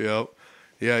now. Yep.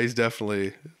 Yeah, he's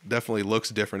definitely looks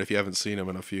different if you haven't seen him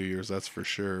in a few years. That's for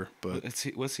sure. But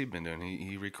What's he been doing?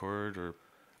 He record or?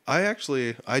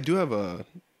 I do have a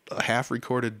half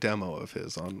recorded demo of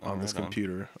his on this right on.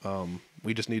 computer.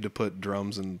 We just need to put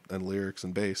drums and lyrics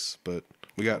and bass, but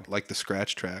we got like the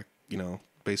scratch track,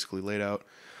 basically laid out.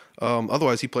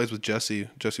 Otherwise, he plays with Jesse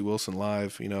Wilson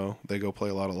live. They go play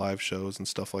a lot of live shows and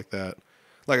stuff like that.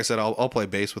 Like I said, I'll play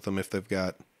bass with them if they've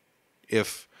got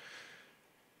if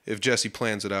Jesse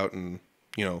plans it out and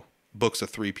books a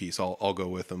 3-piece, I'll go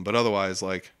with him. But otherwise,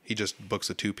 like he just books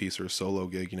a 2-piece or a solo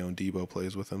gig, and Debo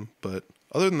plays with him. But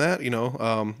other than that,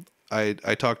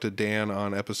 I talked to Dan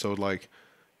on episode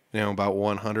about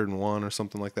 101 or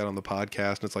something like that on the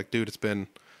podcast, and it's like, dude, it's been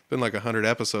like 100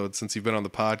 episodes since you've been on the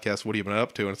podcast. What have you been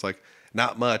up to? And it's like,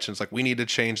 not much. And it's like, we need to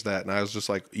change that. And I was just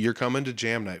like, you're coming to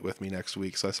jam night with me next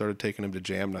week. So I started taking him to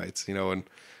jam nights, and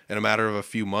in a matter of a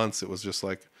few months, it was just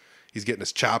like, he's getting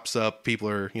his chops up. People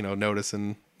are,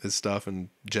 noticing his stuff. And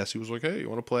Jesse was like, hey, you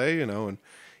want to play? And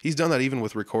he's done that even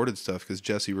with recorded stuff, because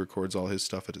Jesse records all his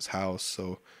stuff at his house.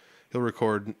 So he'll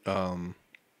record,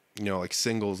 like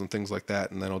singles and things like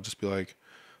that. And then I'll just be like,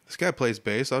 this guy plays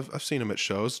bass. I've seen him at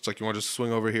shows. It's like, you want to just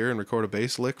swing over here and record a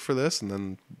bass lick for this? And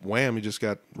then wham, you just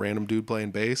got random dude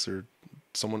playing bass, or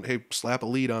someone, hey, slap a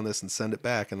lead on this and send it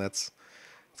back. And it's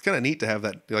kind of neat to have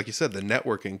that, like you said, the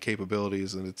networking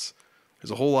capabilities. And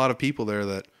there's a whole lot of people there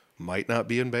that might not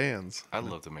be in bands. I'd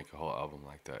love to make a whole album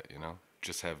like that,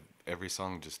 just have every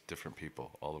song just different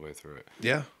people all the way through it.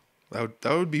 Yeah, that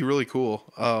would be really cool.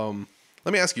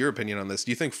 Let me ask your opinion on this.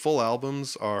 Do you think full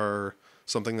albums are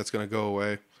something that's going to go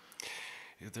away?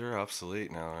 Yeah, they're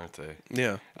obsolete now, aren't they?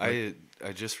 Yeah. I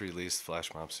just released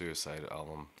Flash Mob Suicide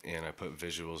album, and I put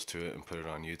visuals to it and put it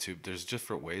on YouTube. There's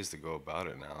different ways to go about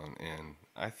it now, and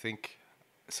I think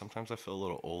sometimes I feel a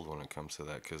little old when it comes to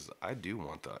that, because I do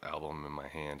want the album in my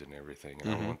hand and everything,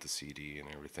 and I want the CD and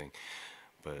everything.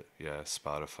 But yeah,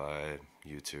 Spotify,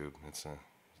 YouTube, it's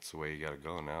the way you got to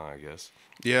go now, I guess.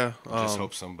 Yeah. Just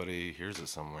hope somebody hears it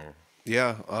somewhere.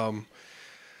 Yeah.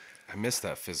 I miss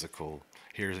that physical.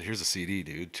 Here's a CD,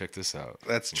 dude. Check this out.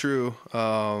 That's true.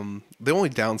 The only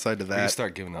downside to You that,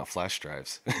 start giving out flash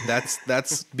drives.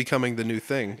 that's becoming the new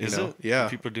thing. Is it? Yeah. Are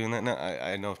people doing that now?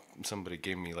 I know somebody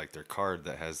gave me like their card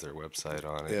that has their website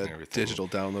on it and everything. Digital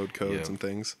download codes and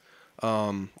things.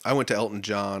 I went to Elton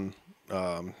John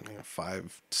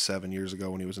 5-7 years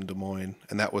ago when he was in Des Moines,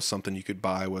 and that was something you could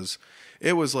buy.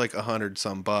 It was like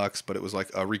 $100-some, but it was like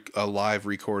a live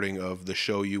recording of the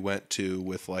show you went to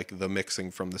with like the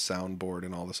mixing from the soundboard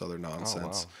and all this other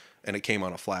nonsense. Oh, wow. And it came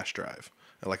on a flash drive,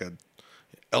 like a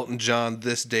Elton John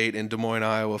this date in Des Moines,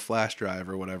 Iowa flash drive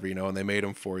or whatever, and they made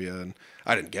them for you. And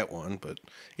I didn't get one, but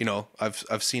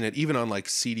I've seen it even on like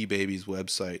CD Baby's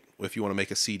website. If you want to make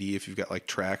a CD, if you've got like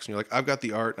tracks and you're like, I've got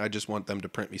the art and I just want them to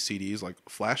print me CDs, like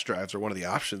flash drives are one of the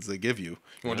options they give you.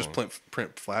 You want to just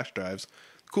print flash drives.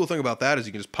 The cool thing about that is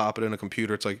you can just pop it in a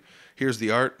computer. It's like, here's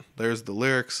the art, there's the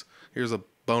lyrics, here's a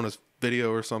bonus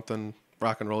video or something,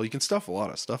 rock and roll. You can stuff a lot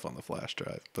of stuff on the flash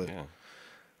drive, but Yeah.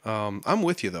 I'm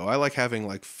with you though. I like having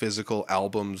like physical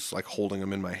albums, like holding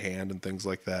them in my hand and things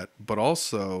like that. But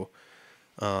also,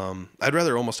 I'd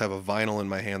rather almost have a vinyl in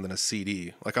my hand than a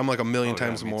CD. Like I'm like a million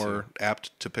times more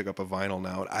apt to pick up a vinyl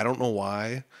now. I don't know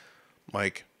why.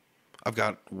 Like I've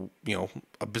got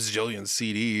a bazillion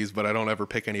CDs, but I don't ever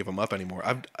pick any of them up anymore.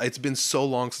 It's been so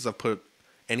long since I've put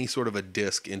any sort of a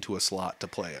disc into a slot to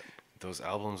play it. Those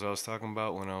albums I was talking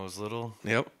about when I was little.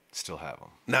 Yep. Still have them.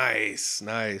 Nice.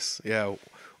 Yeah.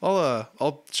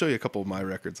 I'll show you a couple of my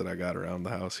records that I got around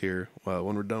the house here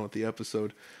when we're done with the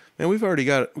episode. Man, we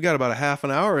got about a half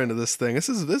an hour into this thing. This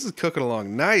is cooking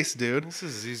along nice, dude. This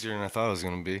is easier than I thought it was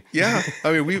gonna be. Yeah.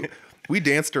 I mean, we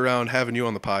danced around having you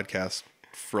on the podcast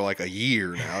for like a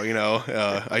year now.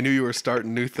 I knew you were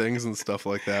starting new things and stuff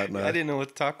like that. And, I didn't know what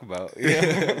to talk about.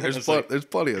 there's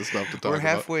plenty of stuff to talk about. We're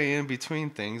halfway in between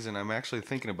things, and I'm actually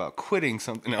thinking about quitting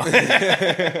something.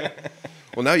 No.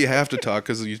 Well, now you have to talk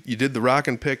because you did the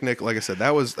Rockin' Picnic. Like I said,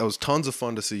 that was tons of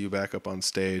fun to see you back up on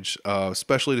stage,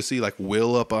 especially to see like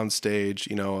Will up on stage.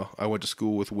 I went to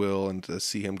school with Will, and to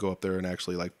see him go up there and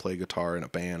actually like play guitar in a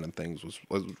band and things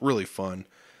was really fun.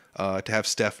 To have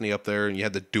Stephanie up there and you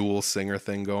had the dual singer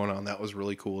thing going on, that was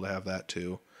really cool to have that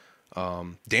too.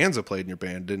 Danza played in your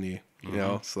band, didn't he?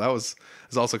 So that was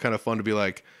also kind of fun to be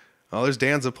like, oh, there's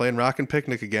Danza playing Rockin'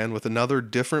 Picnic again with another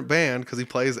different band because he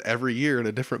plays every year in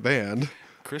a different band.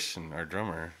 Christian, our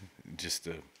drummer, just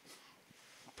to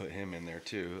put him in there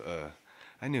too.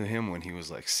 I knew him when he was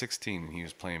like 16 and he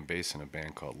was playing bass in a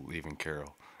band called Leaving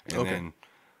Carol. And Okay. then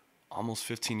almost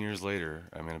 15 years later,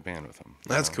 I'm in a band with him.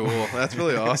 That's cool. That's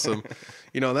really awesome.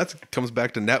 That comes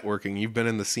back to networking. You've been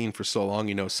in the scene for so long,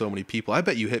 you know so many people. I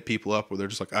bet you hit people up where they're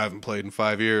just like, I haven't played in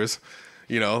 5 years.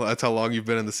 That's how long you've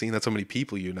been in the scene. That's how many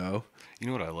people you know. You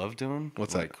know what I love doing?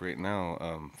 What's like that? right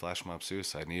now, Flash Mob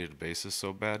Suicide needed a bassist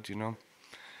so bad,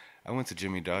 I went to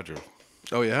Jimmy Dodger.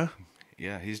 Oh, yeah?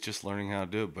 Yeah, he's just learning how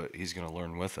to do it, but he's going to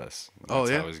learn with us. Oh,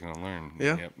 That's yeah? how he's going to learn.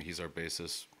 Yeah. Yep, he's our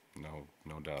bassist.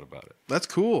 No doubt about it. That's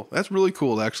cool. That's really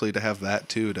cool, actually, to have that,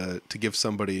 too, to give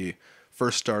somebody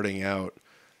first starting out,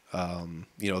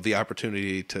 the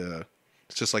opportunity to,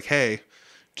 it's just like, hey,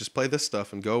 just play this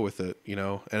stuff and go with it,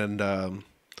 And,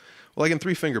 like in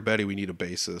Three Finger Betty, we need a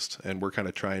bassist, and we're kind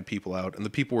of trying people out. And the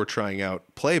people we're trying out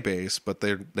play bass, but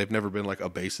they've never been like a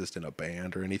bassist in a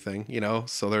band or anything,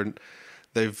 So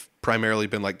they've primarily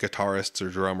been like guitarists or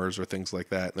drummers or things like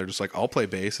that. And they're just like, I'll play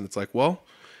bass, and it's like, well,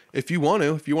 if you want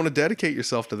to dedicate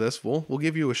yourself to this, we'll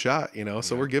give you a shot,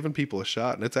 So we're giving people a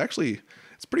shot, and it's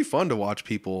pretty fun to watch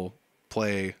people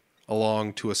play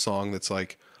along to a song that's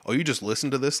like, oh, you just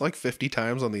listened to this like 50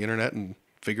 times on the internet and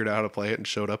figured out how to play it and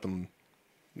showed up and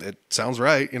it sounds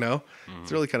right,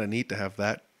 It's really kind of neat to have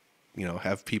that,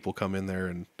 have people come in there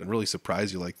and really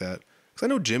surprise you like that. Because I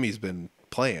know Jimmy's been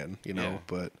playing,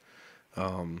 but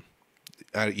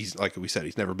he's, like we said,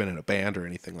 he's never been in a band or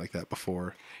anything like that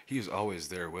before. He was always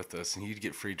there with us, and he'd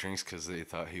get free drinks because they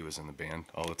thought he was in the band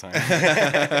all the time.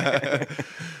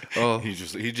 Oh, he'd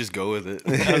just go with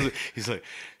it. He's like,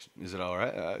 "Is it all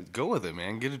right? Go with it,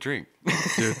 man. Get a drink."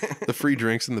 dude, the free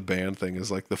drinks in the band thing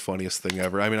is like the funniest thing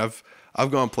ever. I mean,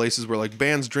 I've gone places where like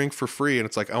bands drink for free, and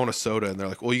it's like, I want a soda, and they're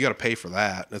like, well, you got to pay for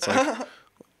that. And it's like,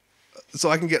 so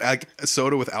I can get a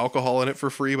soda with alcohol in it for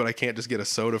free, but I can't just get a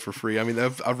soda for free. I mean,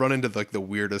 I've run into like the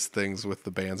weirdest things with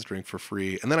the bands drink for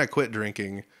free, and then I quit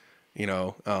drinking,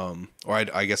 or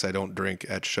I guess I don't drink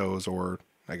at shows, or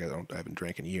I haven't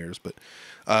drank in years, but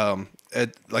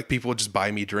like people would just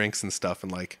buy me drinks and stuff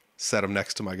and like set them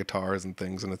next to my guitars and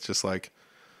things, and it's just like,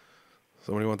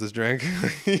 somebody want this drink?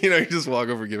 You just walk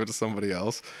over and give it to somebody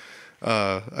else.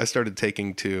 I started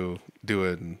taking to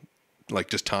doing like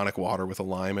just tonic water with a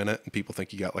lime in it, and people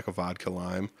think you got like a vodka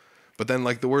lime. But then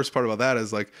like the worst part about that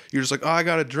is like you're just like, oh, I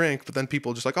got a drink, but then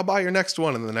people just like, I'll buy your next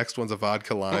one, and the next one's a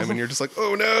vodka lime, and you're just like,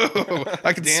 oh no,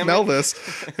 I can smell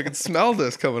this. I can smell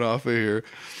this coming off of here.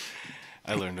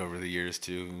 I learned over the years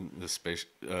too, the space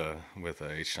with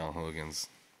H. Town Hooligans.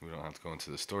 We don't have to go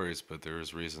into the stories, but there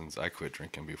was reasons I quit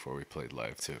drinking before we played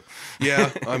live too.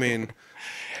 Yeah, I mean,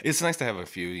 it's nice to have a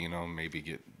few, maybe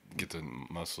get the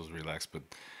muscles relaxed. But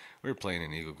we were playing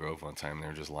in Eagle Grove one time. They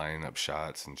were just lining up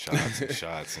shots and shots and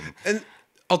shots. And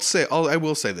I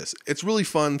will say this: it's really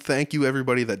fun. Thank you,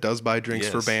 everybody that does buy drinks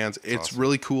for bands. It's awesome.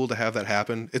 Really cool to have that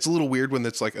happen. It's a little weird when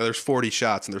it's like there's 40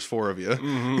 shots and there's 4 of you.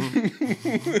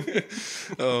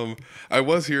 Mm-hmm. I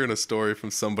was hearing a story from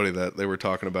somebody that they were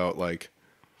talking about like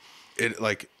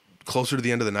closer to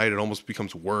the end of the night, it almost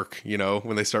becomes work,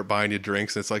 when they start buying you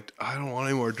drinks, and it's like, I don't want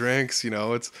any more drinks, I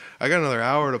got another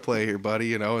hour to play here,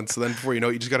 buddy, and so then before you know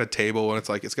it, you just got a table, and it's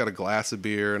like, it's got a glass of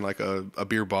beer and like a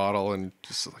beer bottle, and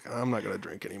just like, I'm not going to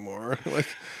drink anymore. Like,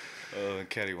 in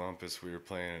Cattywampus, we were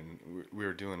playing, we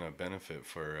were doing a benefit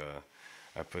for,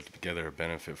 I put together a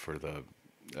benefit for the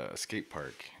skate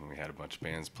park, and we had a bunch of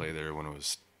bands play there when it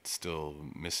was still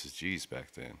Mrs. G's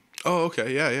back then. Oh,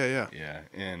 okay. Yeah. Yeah,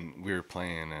 and we were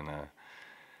playing, and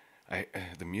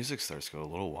the music starts to go a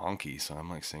little wonky, so I'm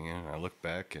like singing, and I look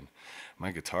back, and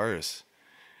my guitarist,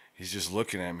 he's just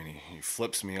looking at me, and he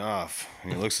flips me off,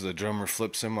 and he looks at the drummer,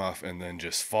 flips him off, and then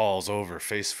just falls over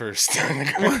face first on the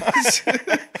ground.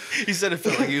 He said it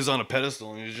felt like he was on a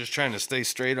pedestal, and he was just trying to stay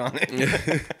straight on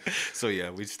it. So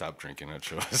yeah, we stopped drinking at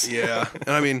shows. Yeah,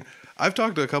 and I mean, I've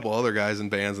talked to a couple other guys in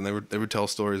bands, and they would tell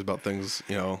stories about things,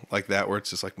 like that, where it's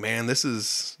just like, man, this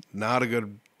is not a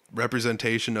good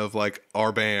representation of like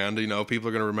our band. People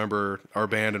are going to remember our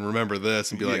band and remember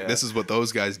this and be like, this is what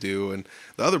those guys do. And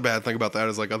the other bad thing about that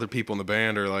is like other people in the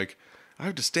band are like, I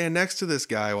have to stand next to this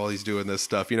guy while he's doing this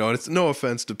stuff, and it's no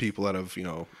offense to people that have,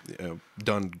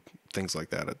 done things like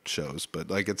that at shows, but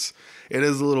like it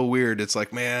is a little weird. It's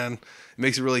like, man, it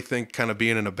makes you really think kind of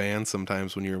being in a band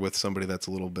sometimes when you're with somebody that's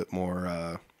a little bit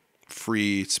more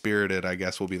free spirited, I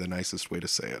guess will be the nicest way to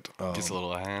say it. Just a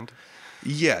little out of hand.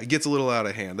 Yeah, it gets a little out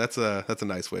of hand. That's a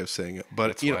nice way of saying it. But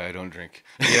that's why I don't drink.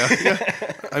 Yeah.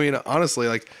 I mean, honestly,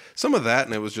 like some of that,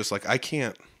 and it was just like I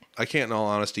can't in all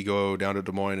honesty go down to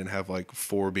Des Moines and have like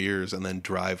 4 beers and then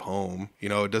drive home.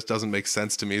 It just doesn't make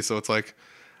sense to me. So it's like,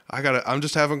 I'm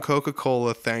just having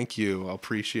Coca-Cola. Thank you. I'll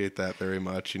appreciate that very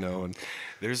much, you know. And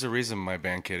There's a reason my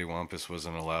band Kitty Wampus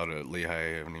wasn't allowed at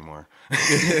Lehigh anymore.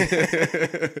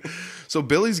 so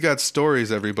Billy's got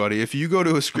stories, everybody. If you go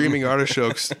to a Screaming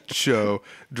Artichokes show,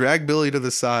 drag Billy to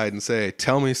the side and say,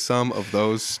 tell me some of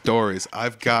those stories.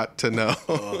 I've got to know.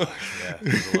 Oh, yeah,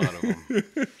 there's a lot of them.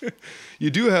 You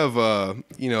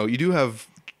do have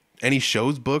any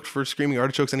shows booked for Screaming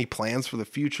Artichokes? Any plans for the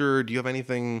future? Do you have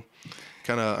anything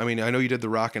kind of, I mean, I know you did the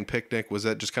Rockin' Picnic. Was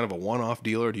that just kind of a one-off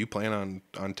deal, or do you plan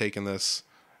on taking this?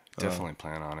 Definitely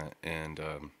plan on it. And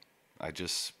I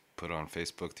just put on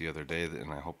Facebook the other day,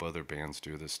 and I hope other bands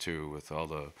do this too, with all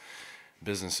the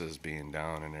businesses being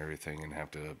down and everything and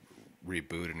have to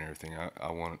reboot and everything.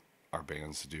 I want our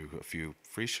bands to do a few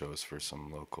free shows for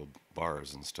some local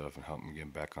bars and stuff and help them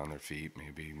get back on their feet,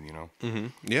 maybe, you know. Mm-hmm.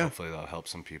 Yeah. Hopefully that'll help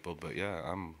some people. But yeah,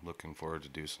 I'm looking forward to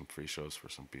do some free shows for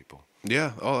some people.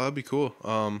 Yeah. Oh, that'd be cool.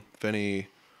 If any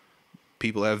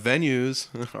people have venues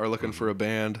are looking for a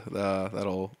band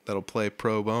that'll play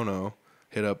pro bono,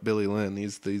 hit up Billy Linn.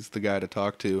 He's the guy to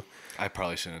talk to. I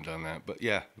probably shouldn't have done that, but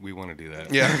yeah, we want to do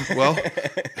that. Yeah, well,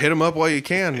 hit him up while you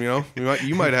can. You know,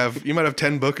 you might have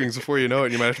 10 bookings before you know it.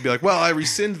 And you might have to be like, well, I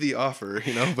rescind the offer.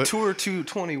 You know, but Tour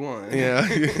 221.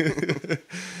 Yeah,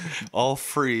 all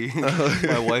free.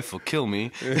 My wife will kill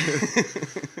me.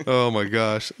 Oh my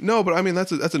gosh, no, but I mean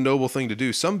that's a noble thing to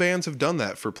do. Some bands have done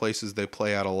that for places they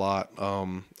play at a lot.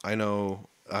 I know.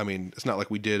 I mean, it's not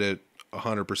like we did it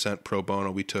 100% pro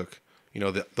bono. We took, you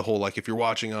know, the whole, like, if you're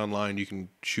watching online, you can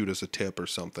shoot us a tip or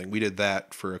something. We did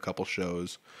that for a couple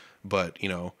shows, but you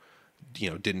know,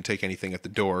 didn't take anything at the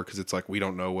door because it's like we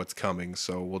don't know what's coming,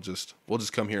 so we'll just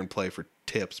come here and play for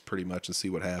tips pretty much and see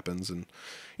what happens. And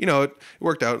you know, it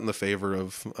worked out in the favor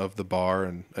of the bar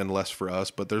and less for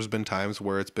us. But there's been times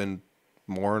where it's been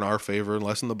more in our favor and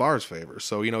less in the bar's favor.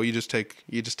 So you know, you just take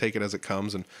it as it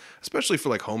comes, and especially for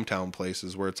like hometown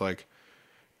places where it's like,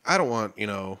 I don't want, you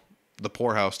know, the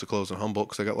Poorhouse to close in Humboldt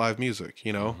because I got live music,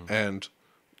 you know, and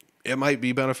it might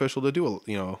be beneficial to do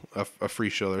a free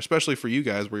show there, especially for you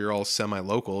guys where you're all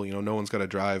semi-local. You know, no one's got to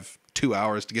drive 2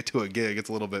 hours to get to a gig. It's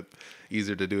a little bit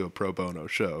easier to do a pro bono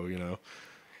show, you know.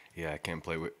 Yeah, I can't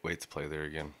wait to play there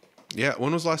again. Yeah,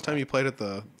 when was the last time you played at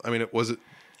the? I mean,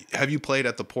 have you played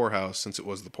at the Poorhouse since it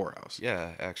was the Poorhouse?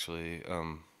 Yeah, actually,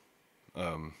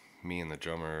 me and the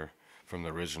drummer from the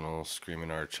original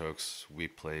Screaming Artichokes, we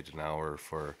played an hour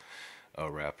for a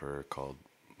rapper called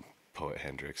Poet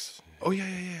Hendrix. Oh yeah,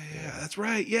 that's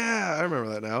right. Yeah, I remember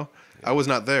that now. Yeah. I was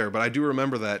not there, but I do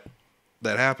remember that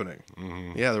happening.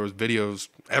 Mm-hmm. Yeah, there was videos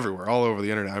everywhere, all over the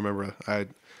internet. I remember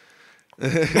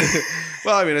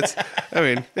well, I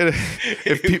mean,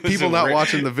 if people not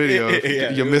watching the video,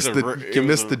 you missed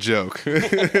the joke.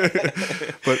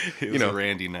 But it was a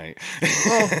randy night.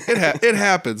 Well, it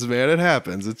happens, man. It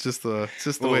happens. It's just the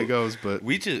way it goes. But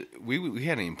we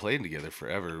hadn't even played together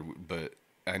forever. But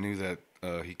I knew that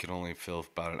he could only fill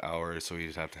about an hour, so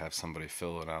he'd have to have somebody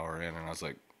fill an hour in. And I was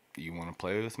like, "You want to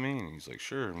play with me?" And he's like,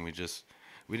 "Sure." And we didn't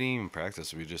even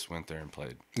practice. We just went there and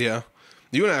played. Yeah.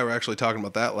 You and I were actually talking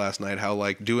about that last night, how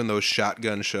like doing those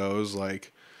shotgun shows,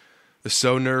 like, is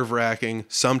so nerve-wracking.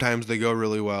 Sometimes they go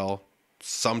really well,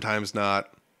 sometimes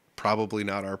not. Probably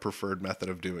not our preferred method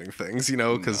of doing things, you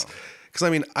know, because I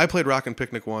mean, I played Rockin'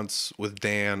 Picnic once with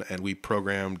Dan, and we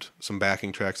programmed some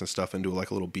backing tracks and stuff into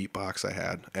like a little beatbox I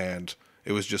had, and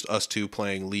it was just us two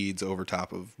playing leads over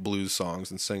top of blues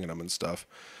songs and singing them and stuff.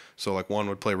 So like one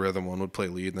would play rhythm, one would play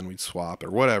lead, and then we'd swap or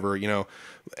whatever, you know,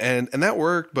 and that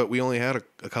worked. But we only had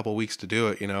a couple weeks to do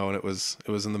it, you know, and it was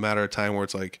in the matter of time where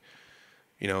it's like,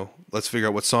 you know, let's figure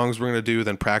out what songs we're gonna do,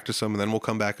 then practice them, and then we'll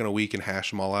come back in a week and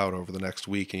hash them all out over the next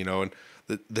week, and, you know. And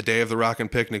the day of the Rockin'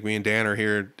 Picnic, me and Dan are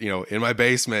here, you know, in my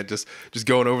basement, just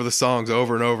going over the songs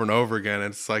over and over and over again.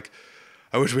 And it's like,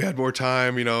 I wish we had more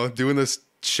time, you know, doing this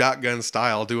shotgun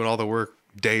style, doing all the work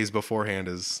days beforehand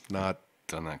is not.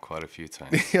 Done that quite a few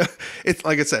times. Yeah, it's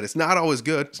like I said, it's not always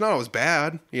good. It's not always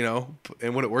bad, you know.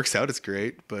 And when it works out, it's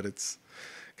great. But it's,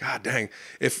 God dang,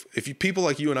 if people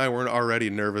like you and I weren't already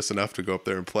nervous enough to go up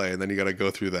there and play, and then you got to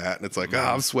go through that, and it's like,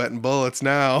 I'm sweating bullets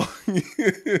now.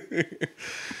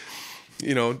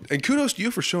 You know, and kudos to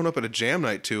you for showing up at a jam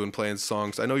night too and playing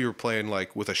songs. I know you were playing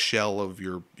like with a shell of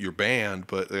your band,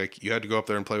 but like you had to go up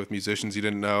there and play with musicians you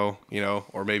didn't know, you know,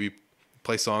 or maybe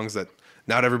play songs that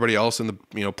not everybody else in the,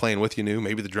 you know, playing with you knew.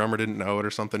 Maybe the drummer didn't know it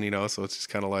or something, you know. So it's just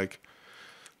kind of like,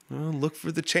 well, look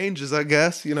for the changes, I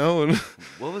guess, you know. And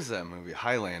what was that movie,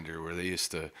 Highlander, where they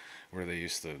used to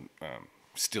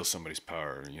steal somebody's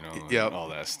power, you know, and Yep. all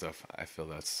that stuff. I feel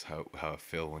that's how I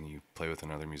feel when you play with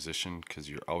another musician, because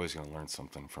you're always going to learn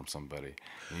something from somebody.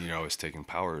 And you're always taking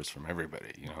powers from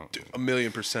everybody, you know.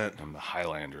 1,000,000%. I'm the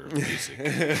Highlander of music.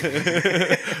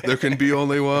 There can be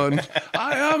only one.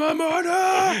 I am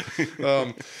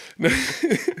immortal.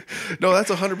 No,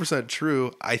 that's 100%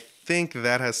 true. I think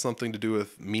that has something to do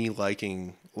with me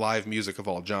liking live music of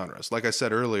all genres. Like I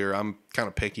said earlier, I'm kind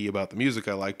of picky about the music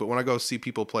I like, but when I go see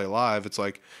people play live, it's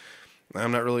like,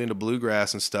 I'm not really into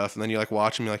bluegrass and stuff. And then you like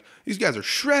watch them, you're like, these guys are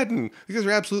shredding. These guys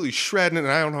are absolutely shredding, and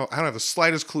I don't have the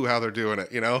slightest clue how they're doing it,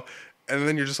 you know? And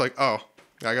then you're just like, oh,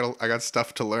 I got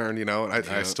stuff to learn, you know? And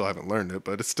I still haven't learned it,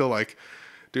 but it's still like,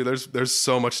 dude, there's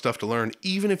so much stuff to learn.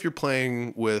 Even if you're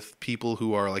playing with people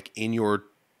who are like in your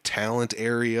talent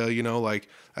area, you know, like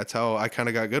that's how I kind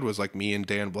of got good, was like me and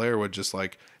Dan Blair would just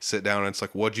like sit down and it's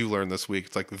like, what'd you learn this week?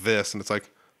 It's like this, and it's like,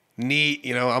 neat,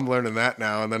 you know, I'm learning that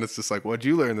now. And then it's just like, what'd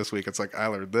you learn this week? It's like, I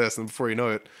learned this. And before you know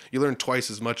it, you learn twice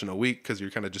as much in a week because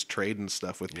you're kind of just trading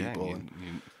stuff with people. Yeah,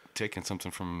 you taking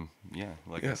something from,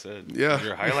 like I said, yeah,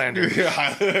 you're a Highlander.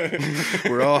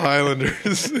 We're all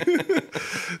Highlanders. Dude,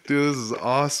 this is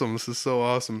awesome. This is so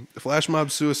awesome. Flash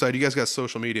Mob Suicide, you guys got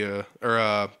social media,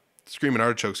 or Screaming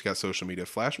Artichokes got social media.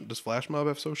 Does Flash Mob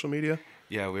have social media?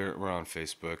 Yeah, we're on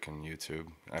Facebook and YouTube.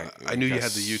 I knew you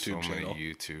had the YouTube so channel.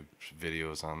 Many YouTube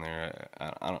videos on there.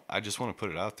 I just want to put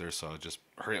it out there, so I'll just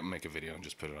hurry up and make a video and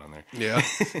just put it on there. Yeah,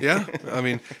 yeah. I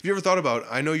mean, have you ever thought about?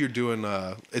 I know you're doing.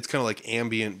 It's kind of like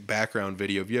ambient background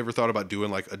video. Have you ever thought about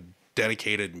doing like a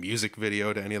dedicated music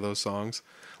video to any of those songs?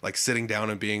 Like sitting down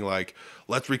and being like,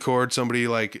 let's record somebody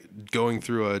like going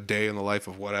through a day in the life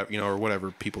of whatever, you know, or whatever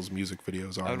people's music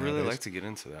videos are. I'd really nowadays. like to get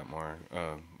into that more.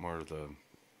 More of the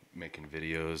making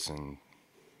videos,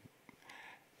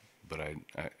 but I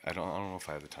don't know if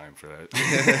I have the time for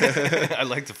that. I'd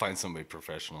like to find somebody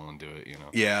professional and do it, you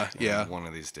know. Yeah. One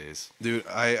of these days. Dude,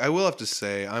 I will have to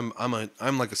say I'm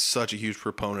like such a huge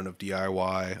proponent of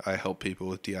DIY. I help people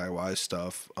with DIY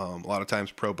stuff. A lot of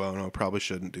times pro bono. Probably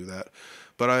shouldn't do that,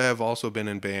 but I have also been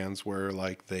in bands where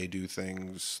like they do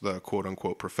things the quote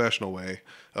unquote professional way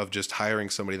of just hiring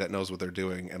somebody that knows what they're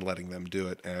doing and letting them do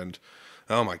it. And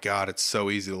oh my God, it's so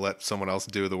easy to let someone else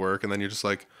do the work, and then you're just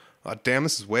like, oh, damn,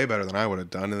 this is way better than I would have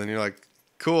done. And then you're like,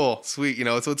 cool, sweet, you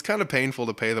know. So it's kind of painful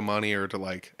to pay the money or to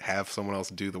like have someone else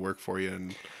do the work for you.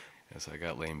 And yes, I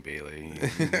got Lane Bailey.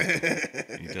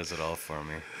 He does it all for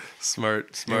me.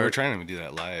 Smart. Yeah, we're trying to do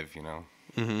that live, you know.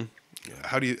 Mm-hmm. Yeah.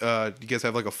 How do you guys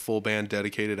have like a full band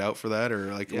dedicated out for that,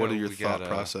 or like what are your thought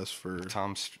process for?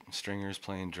 Tom Stringer's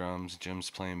playing drums, Jim's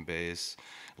playing bass,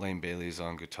 Lane Bailey's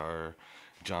on guitar,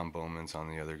 John Bowman's on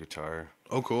the other guitar.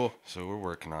 Oh, cool. So we're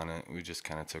working on it. We just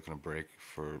kind of took a break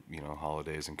for, you know,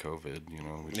 holidays and COVID. You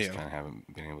know, we just kind of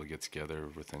haven't been able to get together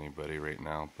with anybody right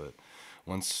now. But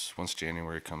once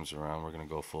January comes around, we're going to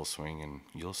go full swing, and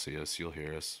you'll see us. You'll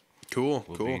hear us. Cool.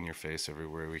 We'll be in your face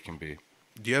everywhere we can be.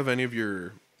 Do you have any of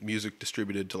your music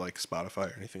distributed to like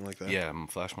Spotify or anything like that? Yeah,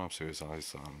 Flash Mob Suicide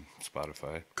is on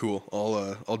Spotify. Cool.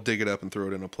 I'll dig it up and throw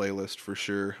it in a playlist for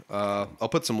sure. I'll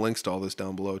put some links to all this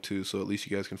down below too, so at least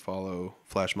you guys can follow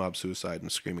Flash Mob Suicide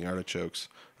and Screaming Artichokes.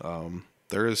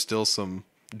 There is still some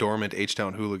dormant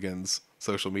H-Town hooligans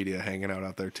social media hanging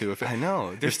out there too. I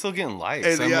know, they're still getting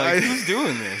likes. I'm like, who's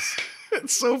doing this?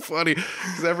 It's so funny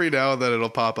because every now and then it'll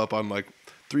pop up on like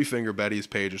Three Finger Betty's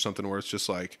page or something where it's just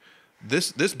like,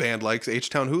 this band likes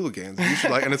H-Town hooligans. You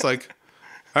should like, and it's like,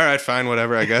 all right, fine,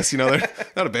 whatever. I guess, you know, they're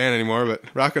not a band anymore, but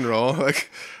rock and roll. Like,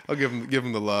 I'll give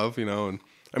them the love, you know. And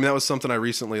I mean, that was something I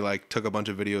recently like took a bunch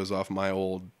of videos off my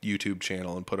old YouTube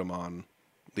channel and put them on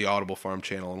the Audible Farm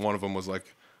channel. And one of them was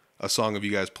like a song of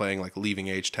you guys playing like "Leaving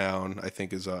H-Town," I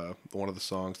think is one of the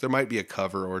songs. There might be a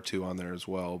cover or two on there as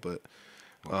well, but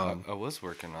I was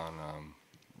working on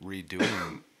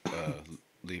redoing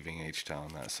 "Leaving H-Town,"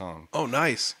 that song. Oh,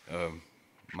 nice.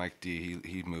 Mike D,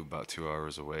 he moved about 2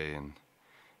 hours away, and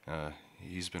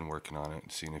he's been working on it,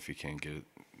 seeing if he can get it,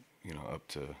 you know, up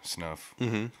to snuff.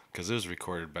 Because it was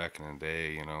recorded back in the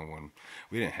day, you know, when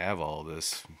we didn't have all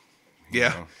this. You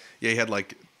know. Yeah, he had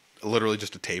like literally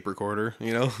just a tape recorder,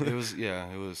 you know. It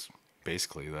was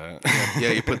basically that. Yeah,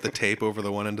 you put the tape over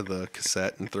the one end of the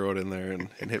cassette and throw it in there and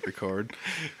hit record.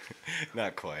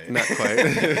 Not quite. But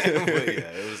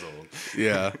yeah, it was old.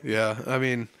 Yeah. I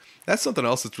mean, that's something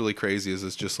else that's really crazy is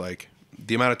it's just like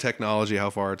the amount of technology,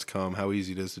 how far it's come, how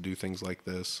easy it is to do things like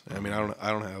this. I mean,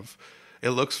 I don't have. It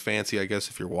looks fancy, I guess,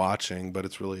 if you're watching, but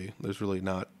there's really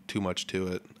not too much to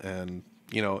it. And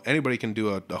you know, anybody can do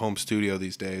a home studio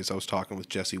these days. I was talking with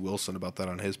Jesse Wilson about that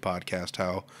on his podcast.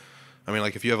 How, I mean,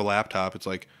 like if you have a laptop, it's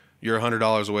like you're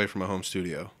 $100 away from a home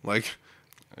studio. Like,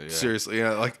 Yeah. Seriously,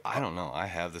 yeah. Like I don't know. I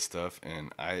have this stuff,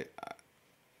 and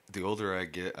the older I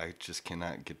get, I just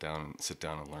cannot sit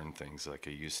down and learn things like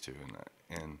I used to,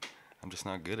 and I'm just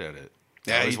not good at it.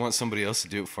 Yeah, I always want somebody else to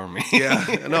do it for me.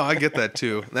 yeah, no, I get that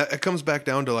too. It comes back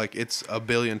down to like it's a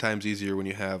billion times easier when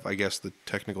you have, I guess the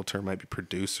technical term might be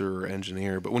producer or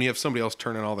engineer, but when you have somebody else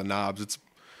turning all the knobs,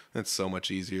 it's so much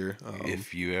easier.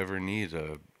 If you ever need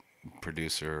a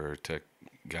producer or tech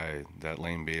guy, that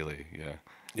Lane Bailey,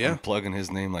 yeah. I'm plugging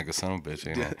his name like a son of a bitch,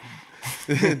 you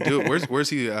know. Dude, where's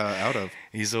he out of?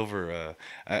 He's over.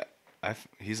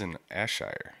 He's in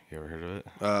Ashire. You ever heard of it?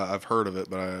 I've heard of it,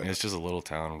 but It's just a little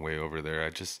town way over there.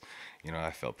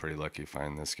 I felt pretty lucky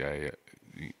finding this guy.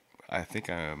 I think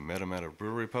I met him at a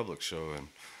Brewery Public show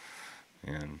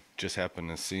and just happened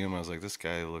to see him. I was like, this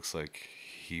guy looks like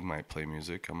he might play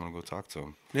music. I'm gonna go talk to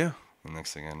him. Yeah. The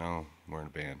next thing I know, we're in a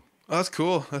band. Oh, that's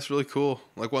cool. That's really cool.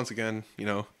 Like once again,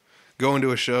 going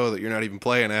to a show that you're not even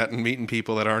playing at and meeting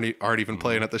people that aren't even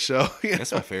playing at the show.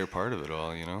 That's my favorite part of it all,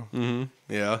 Mm-hmm.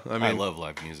 Yeah, I love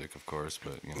live music, of course,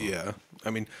 but Yeah, I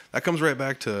mean that comes right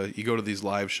back to you go to these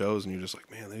live shows and you're just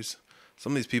like, man,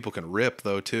 some of these people can rip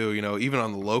though too. Even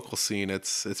on the local scene,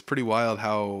 it's pretty wild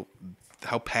how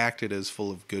packed it is full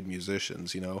of good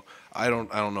musicians. I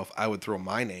don't know if I would throw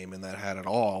my name in that hat at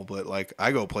all, but like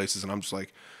I go places and I'm just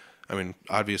like. I mean,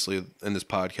 obviously, in this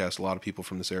podcast, a lot of people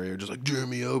from this area are just like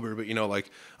Jeremy Ober, but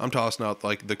like I'm tossing out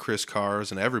like the Chris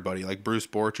Carrs and everybody, like Bruce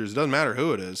Borchers. It doesn't matter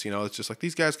who it is, it's just like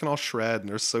these guys can all shred and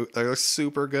they're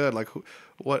super good. Like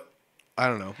what? I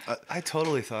don't know. I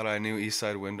totally thought I knew East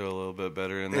Side Window a little bit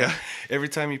better, and every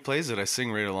time he plays it, I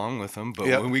sing right along with him. But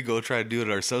when we go try to do it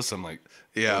ourselves, I'm like,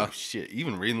 oh, shit.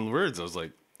 Even reading the words, I was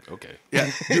like. Okay.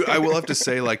 Yeah, dude, I will have to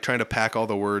say, like trying to pack all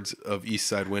the words of East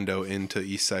Side Window into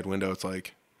East Side Window, it's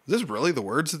like. Is this really the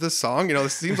words of this song? It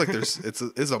seems like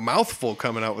it's a mouthful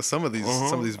coming out with some of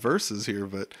these verses here,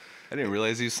 but I didn't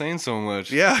realize he was saying so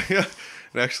much. Yeah.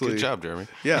 And actually, good job, Jeremy.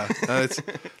 Yeah, that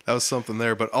was something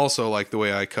there. But also, like the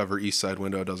way I cover East Side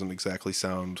Window doesn't exactly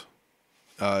sound.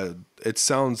 It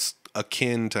sounds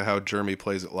akin to how Jeremy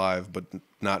plays it live, but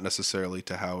not necessarily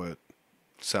to how it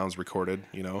sounds recorded.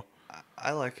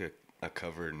 I like a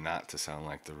cover not to sound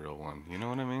like the real one. You know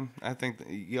what I mean? I think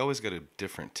you always get a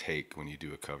different take when you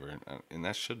do a cover, and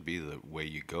that should be the way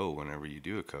you go whenever you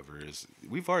do a cover. Is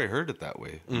we've already heard it that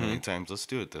way many times. Let's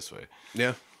do it this way.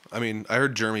 Yeah, I mean, I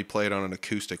heard Jeremy play it on an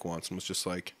acoustic once, and was just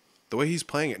like, the way he's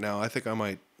playing it now, I think I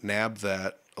might nab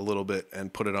that a little bit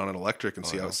and put it on an electric and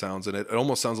see how it sounds. And it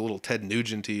almost sounds a little Ted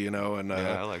Nugent-y, And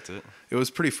yeah, I liked it. It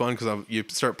was pretty fun because you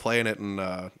start playing it,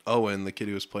 and Owen, the kid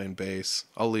who was playing bass,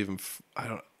 I'll leave him.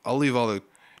 I'll leave all the.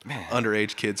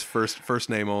 Underage kids first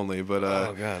name only, but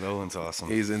oh god, Owen's awesome.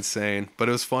 He's insane. But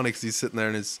it was funny because he's sitting there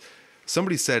and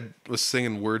somebody was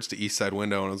singing words to East Side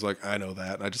Window, and I was like, I know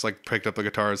that. And I just like picked up the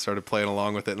guitar and started playing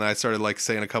along with it, and I started like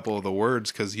saying a couple of the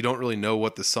words because you don't really know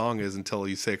what the song is until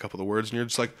you say a couple of the words, and you're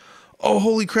just like, oh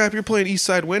holy crap, you're playing East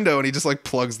Side Window, and he just like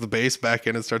plugs the bass back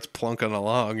in and starts plunking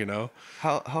along.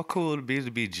 How cool would it be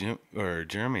to be Jim or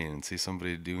Jeremy and see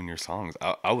somebody doing your songs?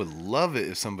 I would love it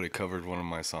if somebody covered one of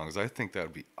my songs. I think that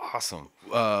would be awesome.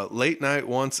 Late night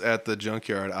once at the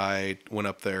Junkyard, I went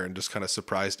up there and just kind of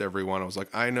surprised everyone. I was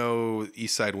like, I know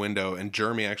East Side Window, and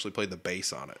Jeremy actually played the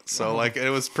bass on it. So like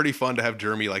it was pretty fun to have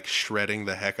Jeremy like shredding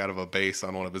the heck out of a bass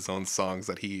on one of his own songs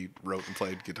that he wrote and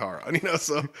played guitar on.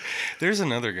 So there's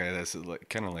another guy that's like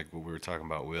kind of like what we were talking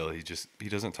about. Will he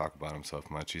doesn't talk about himself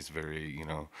much. He's very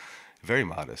very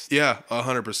modest. Yeah,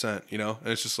 100%. And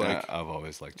it's just like I've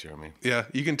always liked Jeremy. Yeah,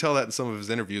 you can tell that in some of his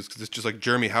interviews because it's just like,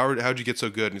 Jeremy, how'd you get so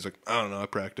good? And he's like, I don't know, I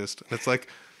practiced. And it's like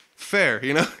fair,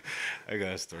 I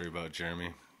got a story about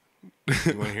Jeremy.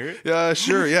 You want to hear it? Yeah,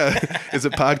 sure. Yeah, is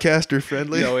it podcaster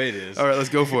friendly? No, it is. All right, let's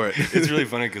go for it. It's really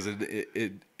funny because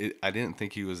I didn't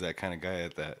think he was that kind of guy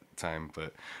at that time,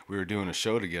 but we were doing a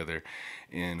show together,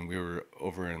 and we were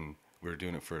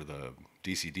doing it for the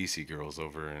DC girls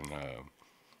over in.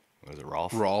 Was it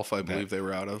Rolfe? Rolfe, I believe they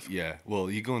were out of. Yeah. Well,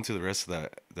 you go into the rest of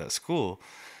that school,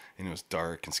 and it was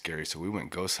dark and scary, so we went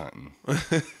ghost hunting.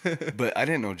 But I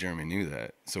didn't know Jeremy knew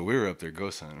that. So we were up there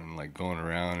ghost hunting, and like going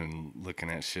around and looking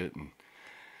at shit, and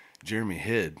Jeremy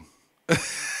hid.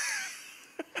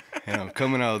 And I'm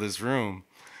coming out of this room,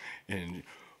 and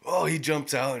he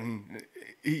jumps out, and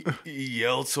he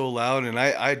yelled so loud, and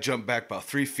I jumped back about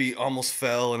 3 feet, almost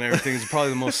fell, and everything. It's probably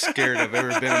the most scared I've ever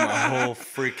been in my whole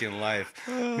freaking life.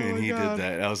 And he did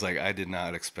that. I was like, I did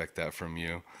not expect that from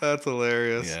you. That's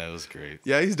hilarious. Yeah, it was great.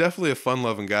 Yeah, he's definitely a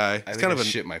fun-loving guy. I think I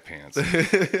shit my pants.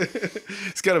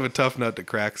 He's kind of a tough nut to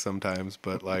crack sometimes,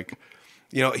 but like,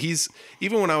 You know, he's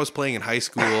even when I was playing in high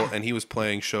school and he was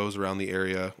playing shows around the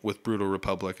area with Brutal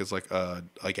Republic as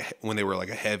when they were like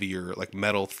a heavier, like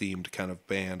metal themed kind of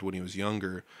band when he was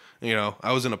younger. You know,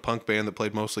 I was in a punk band that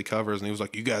played mostly covers, and he was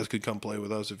like, "You guys could come play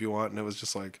with us if you want." And it was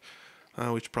just like,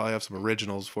 "Oh, we should probably have some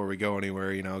originals before we go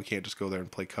anywhere." You know, we can't just go there and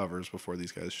play covers before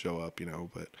these guys show up. You know,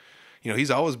 but you know,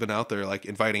 he's always been out there like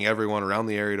inviting everyone around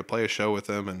the area to play a show with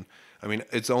him. And I mean,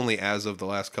 it's only as of the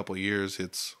last couple of years,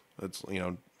 it's you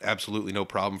know, absolutely no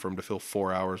problem for him to fill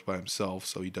 4 hours by himself.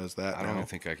 So he does that. I don't even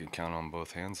think I could count on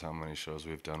both hands how many shows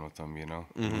we've done with him. You know,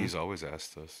 he's always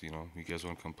asked us, you know, you guys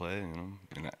want to come play? You know,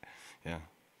 and yeah.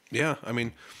 Yeah, I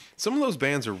mean, some of those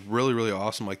bands are really, really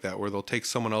awesome like that, where they'll take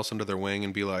someone else under their wing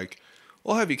and be like,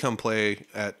 we'll have you come play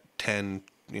at 10,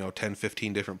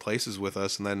 15 different places with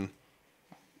us, and then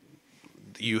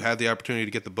you had the opportunity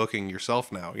to get the booking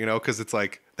yourself now, you know, because it's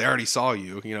like they already saw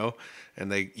you, you know,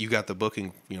 and you got the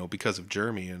booking, you know, because of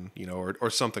Jeremy and, you know, or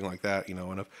something like that, you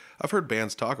know, and I've heard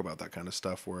bands talk about that kind of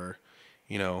stuff where,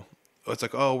 you know, it's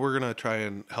like, oh, we're going to try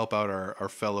and help out our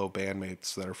fellow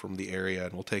bandmates that are from the area,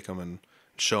 and we'll take them and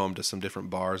show them to some different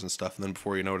bars and stuff. And then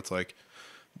before you know it, it's like,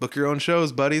 book your own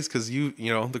shows, buddies, because you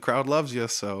know, the crowd loves you,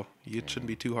 so it shouldn't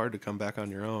be too hard to come back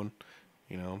on your own.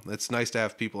 You know, it's nice to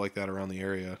have people like that around the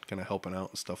area kind of helping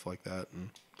out and stuff like that.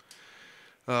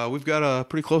 And we've got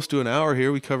pretty close to an hour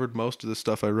here. We covered most of the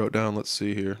stuff I wrote down. Let's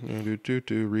see here.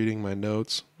 Reading my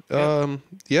notes.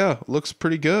 Yeah, looks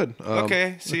pretty good.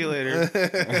 Okay, see you later.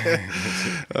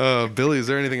 Billy, is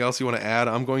there anything else you want to add?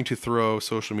 I'm going to throw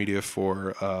social media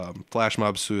for Flash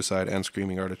Mob Suicide and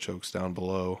Screaming Artichokes down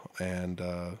below. And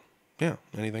yeah,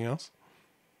 anything else?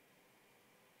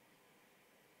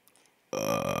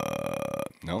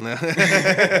 No.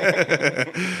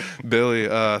 Billy,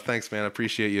 thanks, man. I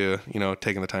appreciate you,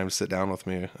 taking the time to sit down with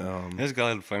me. It's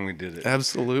glad to finally did it.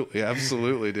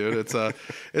 Absolutely, dude.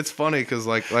 It's funny because,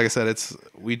 like I said,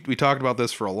 we talked about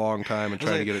this for a long time and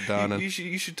trying to get it done. You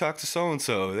should talk to so and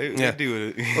so. They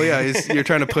do it. Well, yeah, you're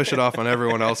trying to push it off on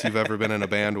everyone else you've ever been in a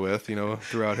band with,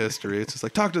 throughout history. It's just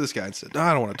like, talk to this guy. And said, no,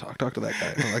 I don't want to talk. Talk to that guy.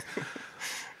 And I'm like,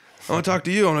 I want to talk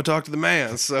to you. I want to talk to the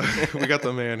man. So we got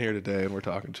the man here today, and we're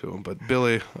talking to him. But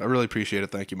Billy, I really appreciate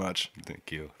it. Thank you much.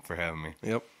 Thank you for having me.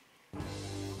 Yep.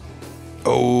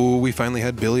 Oh, we finally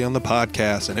had Billy on the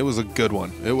podcast, and it was a good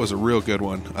one. It was a real good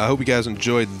one. I hope you guys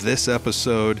enjoyed this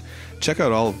episode. Check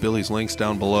out all of Billy's links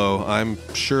down below. I'm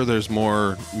sure there's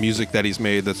more music that he's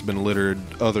made that's been littered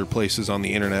other places on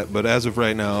the internet, but as of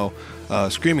right now,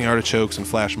 Screaming Artichokes and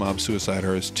Flash Mob Suicide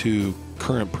are his two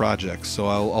current projects. So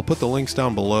I'll put the links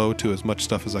down below to as much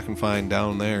stuff as I can find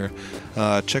down there.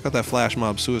 Check out that Flash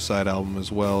Mob Suicide album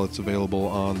as well. It's available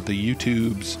on the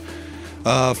YouTubes.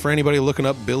 For anybody looking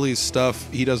up Billy's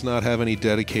stuff, he does not have any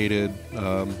dedicated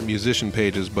musician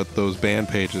pages, but those band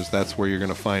pages, that's where you're going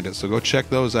to find it. So go check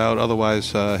those out.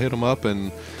 Otherwise, hit him up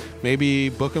and maybe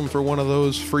book him for one of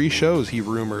those free shows he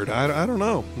rumored. I don't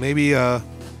know. Maybe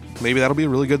that'll be a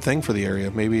really good thing for the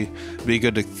area. Maybe it'd be a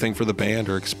good thing for the band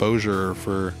or exposure, or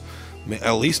for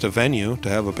at least a venue to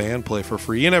have a band play for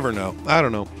free. You never know. I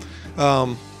don't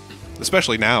know.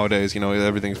 Especially nowadays,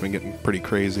 everything's been getting pretty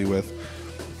crazy with...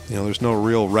 there's no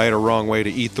real right or wrong way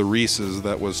to eat the Reese's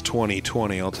that was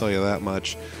 2020, I'll tell you that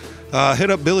much.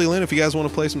 Hit up Billy Linn if you guys want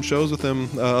to play some shows with him.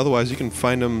 Otherwise, you can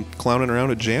find him clowning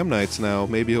around at jam nights now.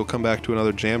 Maybe he'll come back to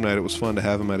another jam night. It was fun to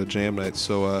have him at a jam night.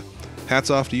 So hats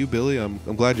off to you, Billy. I'm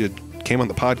glad you came on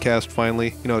the podcast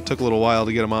finally. It took a little while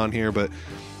to get him on here, but,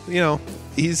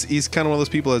 he's kind of one of those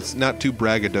people that's not too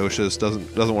braggadocious,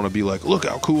 doesn't want to be like, look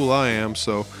how cool I am.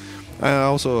 So...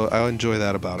 I enjoy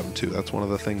that about him too. That's one of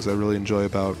the things I really enjoy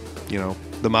about,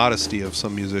 the modesty of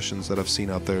some musicians that I've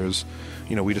seen out there is,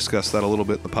 we discussed that a little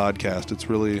bit in the podcast. It's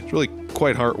really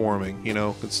quite heartwarming.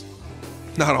 It's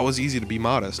not always easy to be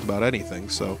modest about anything.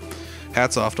 So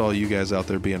hats off to all you guys out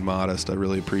there being modest. I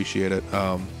really appreciate it.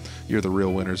 You're the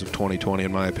real winners of 2020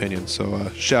 in my opinion. So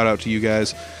shout out to you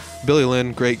guys. Billy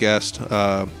Linn, great guest.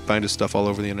 Find his stuff all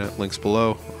over the internet. Links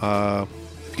below.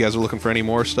 If you guys are looking for any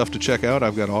more stuff to check out,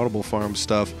 I've got Audible Farm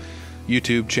stuff,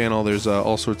 YouTube channel. There's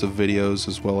all sorts of videos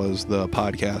as well as the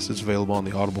podcast. It's available on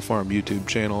the Audible Farm YouTube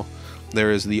channel. There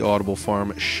is the Audible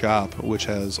Farm shop, which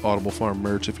has Audible Farm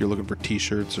merch if you're looking for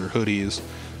t-shirts or hoodies.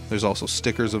 There's also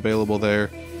stickers available there.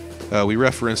 We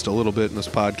referenced a little bit in this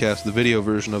podcast the video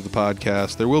version of the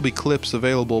podcast. There will be clips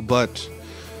available, but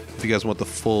if you guys want the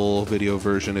full video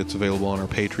version, it's available on our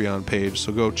Patreon page.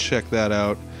 So go check that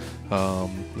out.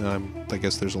 I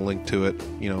guess there's a link to it,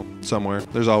 somewhere.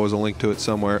 There's always a link to it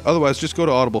somewhere. Otherwise, just go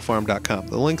to audiblefarm.com.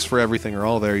 The links for everything are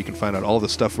all there. You can find out all the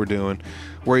stuff we're doing,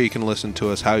 where you can listen to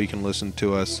us, how you can listen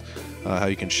to us, how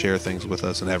you can share things with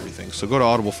us and everything. So go to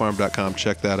audiblefarm.com,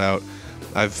 check that out.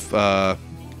 I've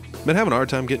been having a hard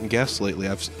time getting guests lately.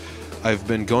 I've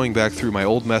been going back through my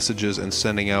old messages and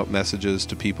sending out messages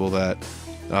to people that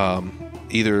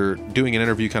either doing an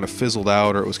interview kind of fizzled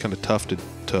out, or it was kind of tough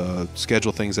to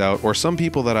schedule things out, or some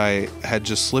people that I had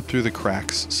just slipped through the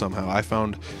cracks somehow. I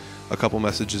found a couple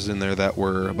messages in there that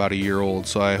were about a year old,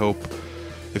 so I hope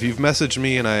if you've messaged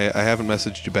me and I haven't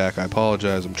messaged you back, I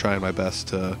apologize. I'm trying my best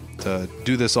to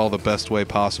do this all the best way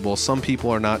possible. Some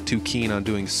people are not too keen on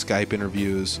doing Skype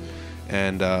interviews,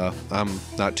 and I'm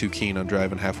not too keen on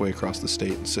driving halfway across the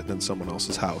state and sitting in someone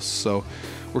else's house. So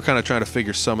we're kind of trying to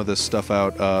figure some of this stuff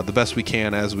out the best we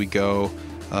can as we go.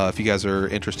 If you guys are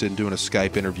interested in doing a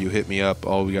Skype interview, hit me up.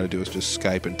 All we got to do is just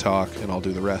Skype and talk, and I'll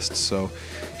do the rest. So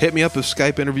hit me up if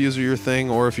Skype interviews are your thing,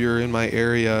 or if you're in my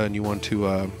area and you want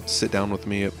to sit down with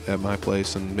me at my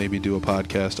place and maybe do a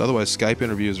podcast. Otherwise, Skype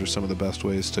interviews are some of the best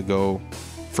ways to go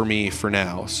for me for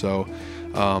now. So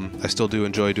I still do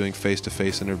enjoy doing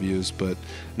face-to-face interviews, but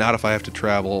not if I have to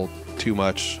travel too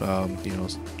much,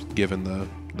 given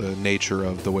the nature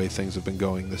of the way things have been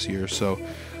going this year. So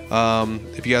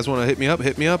if you guys want to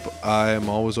hit me up. I'm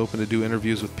always open to do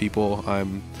interviews with people.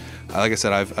 Like I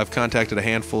said, I've contacted a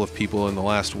handful of people in the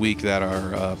last week that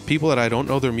are people that I don't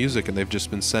know their music, and they've just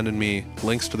been sending me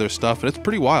links to their stuff, and it's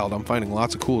pretty wild. I'm finding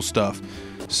lots of cool stuff.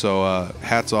 So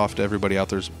hats off to everybody out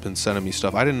there's been sending me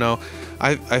stuff. I didn't know.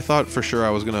 I thought for sure I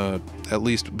was gonna at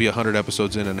least be 100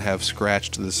 episodes in and have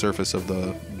scratched the surface of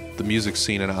the music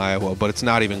scene in Iowa, but it's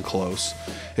not even close.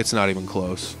 It's not even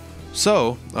close.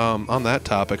 So on that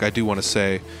topic, I do want to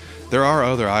say there are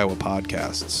other Iowa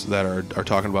podcasts that are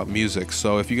talking about music.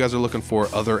 So if you guys are looking for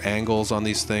other angles on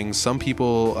these things, some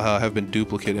people have been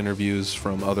duplicate interviews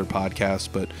from other podcasts,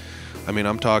 but I mean,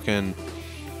 I'm talking.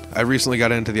 I recently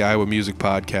got into the Iowa Music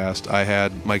Podcast. I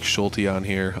had Mike Schulte on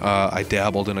here. I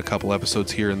dabbled in a couple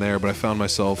episodes here and there, but I found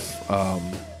myself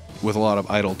with a lot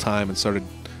of idle time and started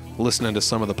listening to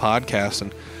some of the podcasts,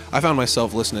 and I found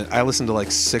myself listening. I listened to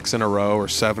like 6 in a row or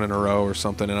 7 in a row or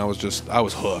something, and I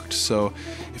was hooked. So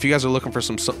if you guys are looking for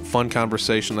some fun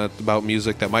conversation about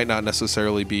music that might not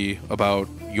necessarily be about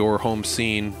your home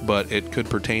scene, but it could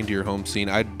pertain to your home scene,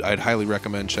 I'd highly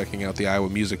recommend checking out the Iowa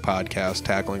Music Podcast,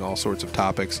 tackling all sorts of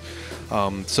topics,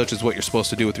 such as what you're supposed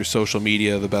to do with your social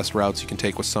media, the best routes you can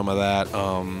take with some of that,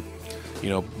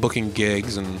 booking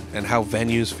gigs, and how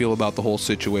venues feel about the whole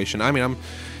situation. I mean,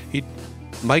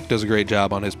 Mike does a great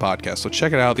job on his podcast, so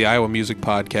check it out, the Iowa Music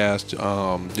Podcast.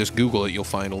 Just Google it, you'll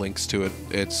find links to it.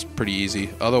 It's pretty easy.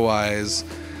 Otherwise,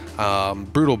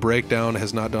 Brutal Breakdown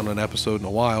has not done an episode in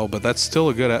a while, but that's still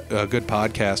a good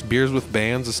podcast. Beers with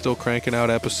Bands is still cranking out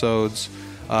episodes.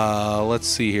 Let's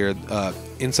see here.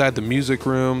 Inside the Music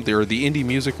Room, the Indie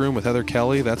Music Room with Heather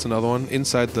Kelly, that's another one.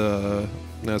 Inside the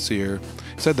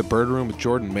Bird Room with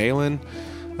Jordan Malin.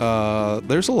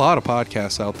 There's a lot of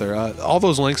podcasts out there. All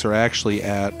those links are actually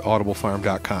at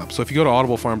audiblefarm.com. So if you go to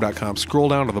audiblefarm.com, scroll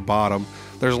down to the bottom,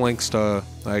 there's links to,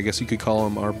 I guess you could call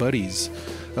them our buddies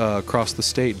across the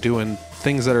state doing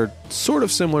things that are sort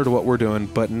of similar to what we're doing,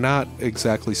 but not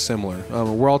exactly similar.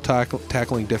 We're all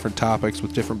tackling different topics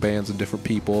with different bands and different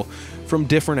people from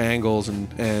different angles,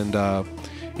 and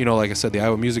like I said, the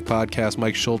Iowa Music Podcast,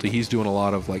 Mike Schulte, he's doing a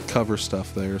lot of like cover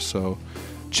stuff there, so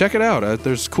check it out.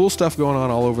 There's cool stuff going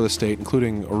on all over the state,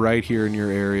 including right here in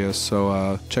your area.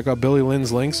 So check out Billy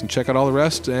Linn's links and check out all the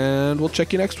rest, and we'll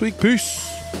check you next week.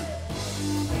 Peace.